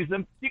don't use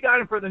them, you got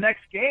them for the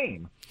next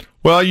game.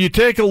 Well, you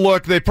take a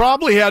look. They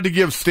probably had to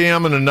give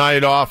Stammen a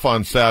night off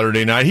on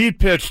Saturday night. He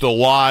pitched a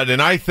lot,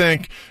 and I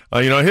think,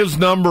 his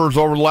numbers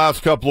over the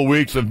last couple of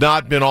weeks have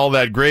not been all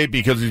that great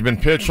because he's been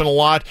pitching a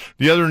lot.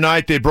 The other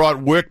night, they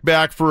brought Wick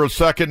back for a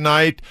second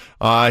night.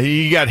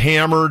 He got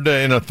hammered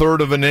in a third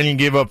of an inning,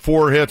 gave up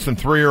 4 hits and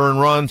 3 earned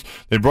runs.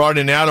 They brought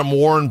in Adam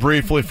Warren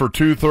briefly for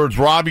 2/3.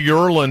 Robbie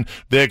Erlin,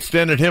 they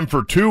extended him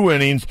for 2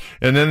 innings,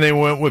 and then they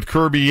went with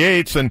Kirby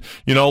Yates. And,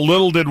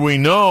 little did we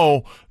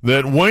know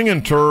that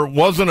Wingentur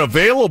wasn't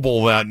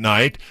available that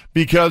night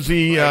because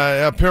he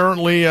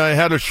apparently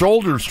had a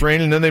shoulder strain,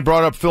 and then they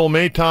brought up Phil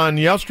Maton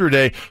yesterday.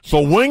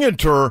 So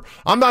Wingentur,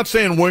 I'm not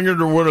saying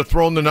Wingentur would have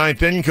thrown the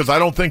 9th inning because I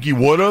don't think he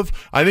would have.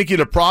 I think he'd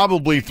have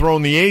probably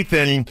thrown the 8th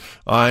inning,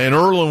 and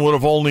Erlin would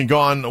have only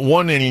gone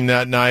 1 inning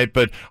that night.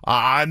 But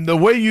the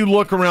way you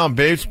look around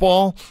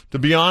baseball, to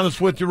be honest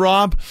with you,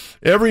 Rob,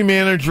 every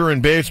manager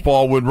in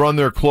baseball would run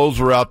their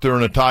closer out there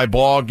in a tie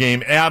ball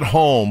game at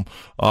home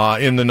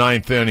in the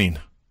 9th inning.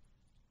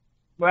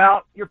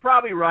 Well, you're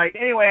probably right.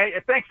 Anyway,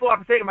 thanks a lot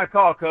for taking my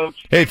call,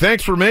 Coach. Hey,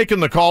 thanks for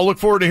making the call. Look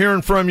forward to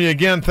hearing from you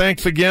again.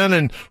 Thanks again,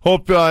 and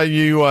hope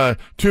you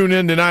tune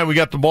in tonight. We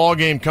got the ball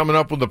game coming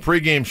up with the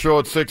pregame show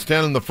at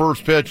 6:10 and the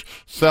first pitch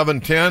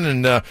 7:10.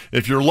 And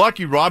if you're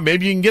lucky, Rob,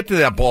 maybe you can get to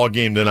that ball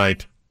game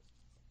tonight.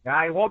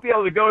 I won't be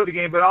able to go to the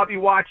game, but I'll be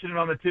watching it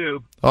on the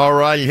tube. All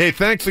right. Hey,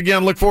 thanks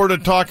again. Look forward to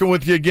talking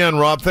with you again,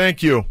 Rob.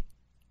 Thank you.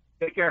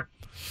 Take care.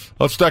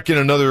 Let's duck in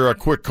another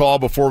quick call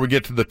before we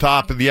get to the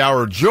top of the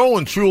hour. Joe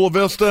in Chula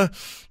Vista,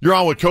 you're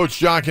on with Coach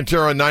John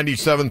Quintero on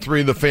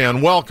 97.3 The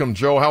Fan. Welcome,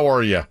 Joe. How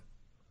are you?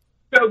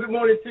 Joe, good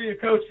morning to you,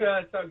 Coach.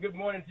 Good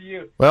morning to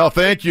you. Well,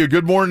 thank you.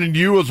 Good morning to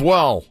you as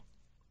well.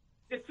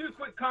 Just 2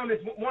 quick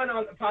comments. One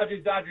on the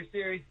Padres-Dodgers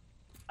series.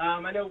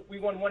 I know we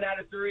won 1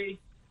 out of 3.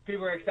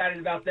 People are excited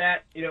about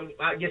that.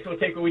 I guess we'll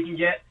take what we can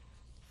get.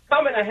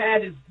 Comment I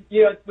had is,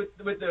 with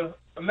the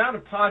amount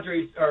of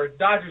Padres or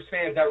Dodgers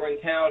fans that were in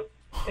town,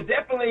 it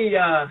definitely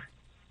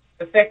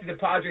affected the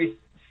Padres'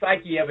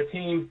 psyche of a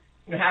team.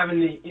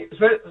 Having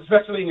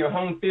especially in your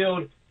home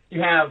field, you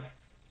have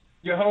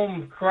your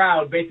home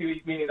crowd,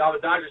 basically meaning all the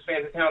Dodgers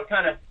fans in town.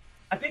 Kind of,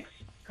 I think,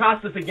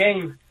 cost us a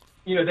game.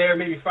 There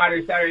maybe Friday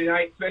or Saturday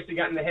night, especially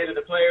got in the head of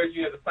the players.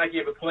 The psyche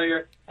of a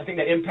player. I think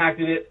that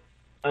impacted it.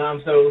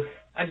 So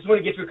I just want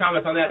to get your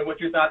comments on that and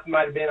what your thoughts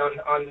might have been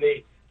on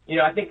the.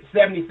 I think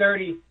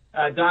 70-30.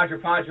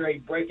 Dodger-Padre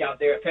breakout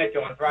there at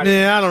Petco on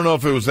Friday. Yeah, I don't know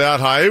if it was that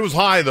high. It was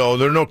high, though.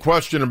 There's no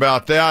question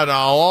about that.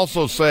 I'll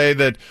also say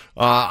that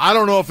I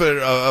don't know if it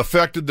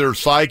affected their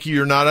psyche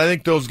or not. I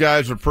think those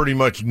guys are pretty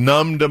much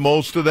numb to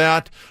most of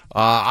that.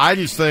 I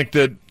just think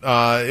that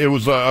it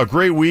was a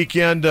great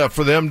weekend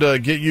for them to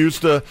get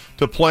used to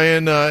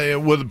playing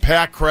with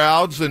packed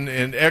crowds and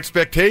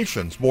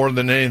expectations more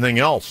than anything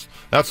else.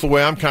 That's the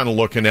way I'm kind of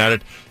looking at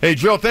it. Hey,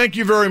 Joe, thank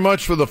you very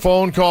much for the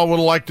phone call. Would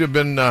have liked to have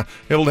been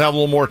able to have a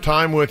little more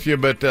time with you,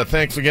 but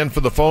thanks again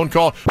for the phone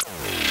call.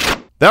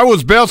 That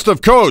was Best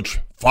of Coach,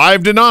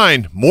 5 to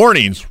 9,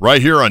 mornings,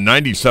 right here on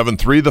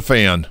 97.3 The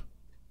Fan.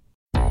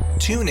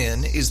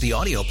 TuneIn is the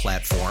audio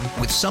platform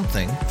with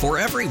something for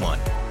everyone.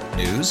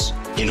 News.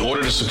 In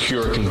order to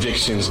secure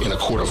convictions in a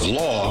court of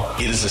law,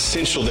 it is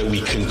essential that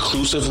we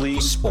conclusively.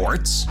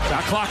 Sports.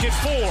 Got clock at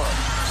 4.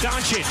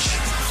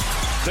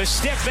 Doncic. The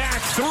step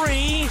back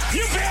 3.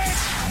 You bet.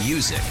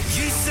 Music.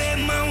 You set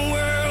my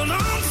world on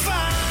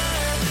fire.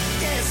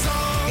 Yes,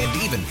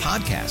 and even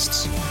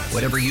podcasts.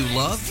 Whatever you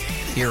love,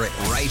 hear it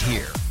right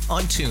here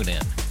on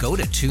TuneIn. Go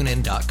to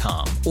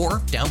TuneIn.com or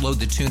download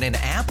the TuneIn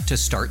app to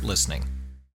start listening.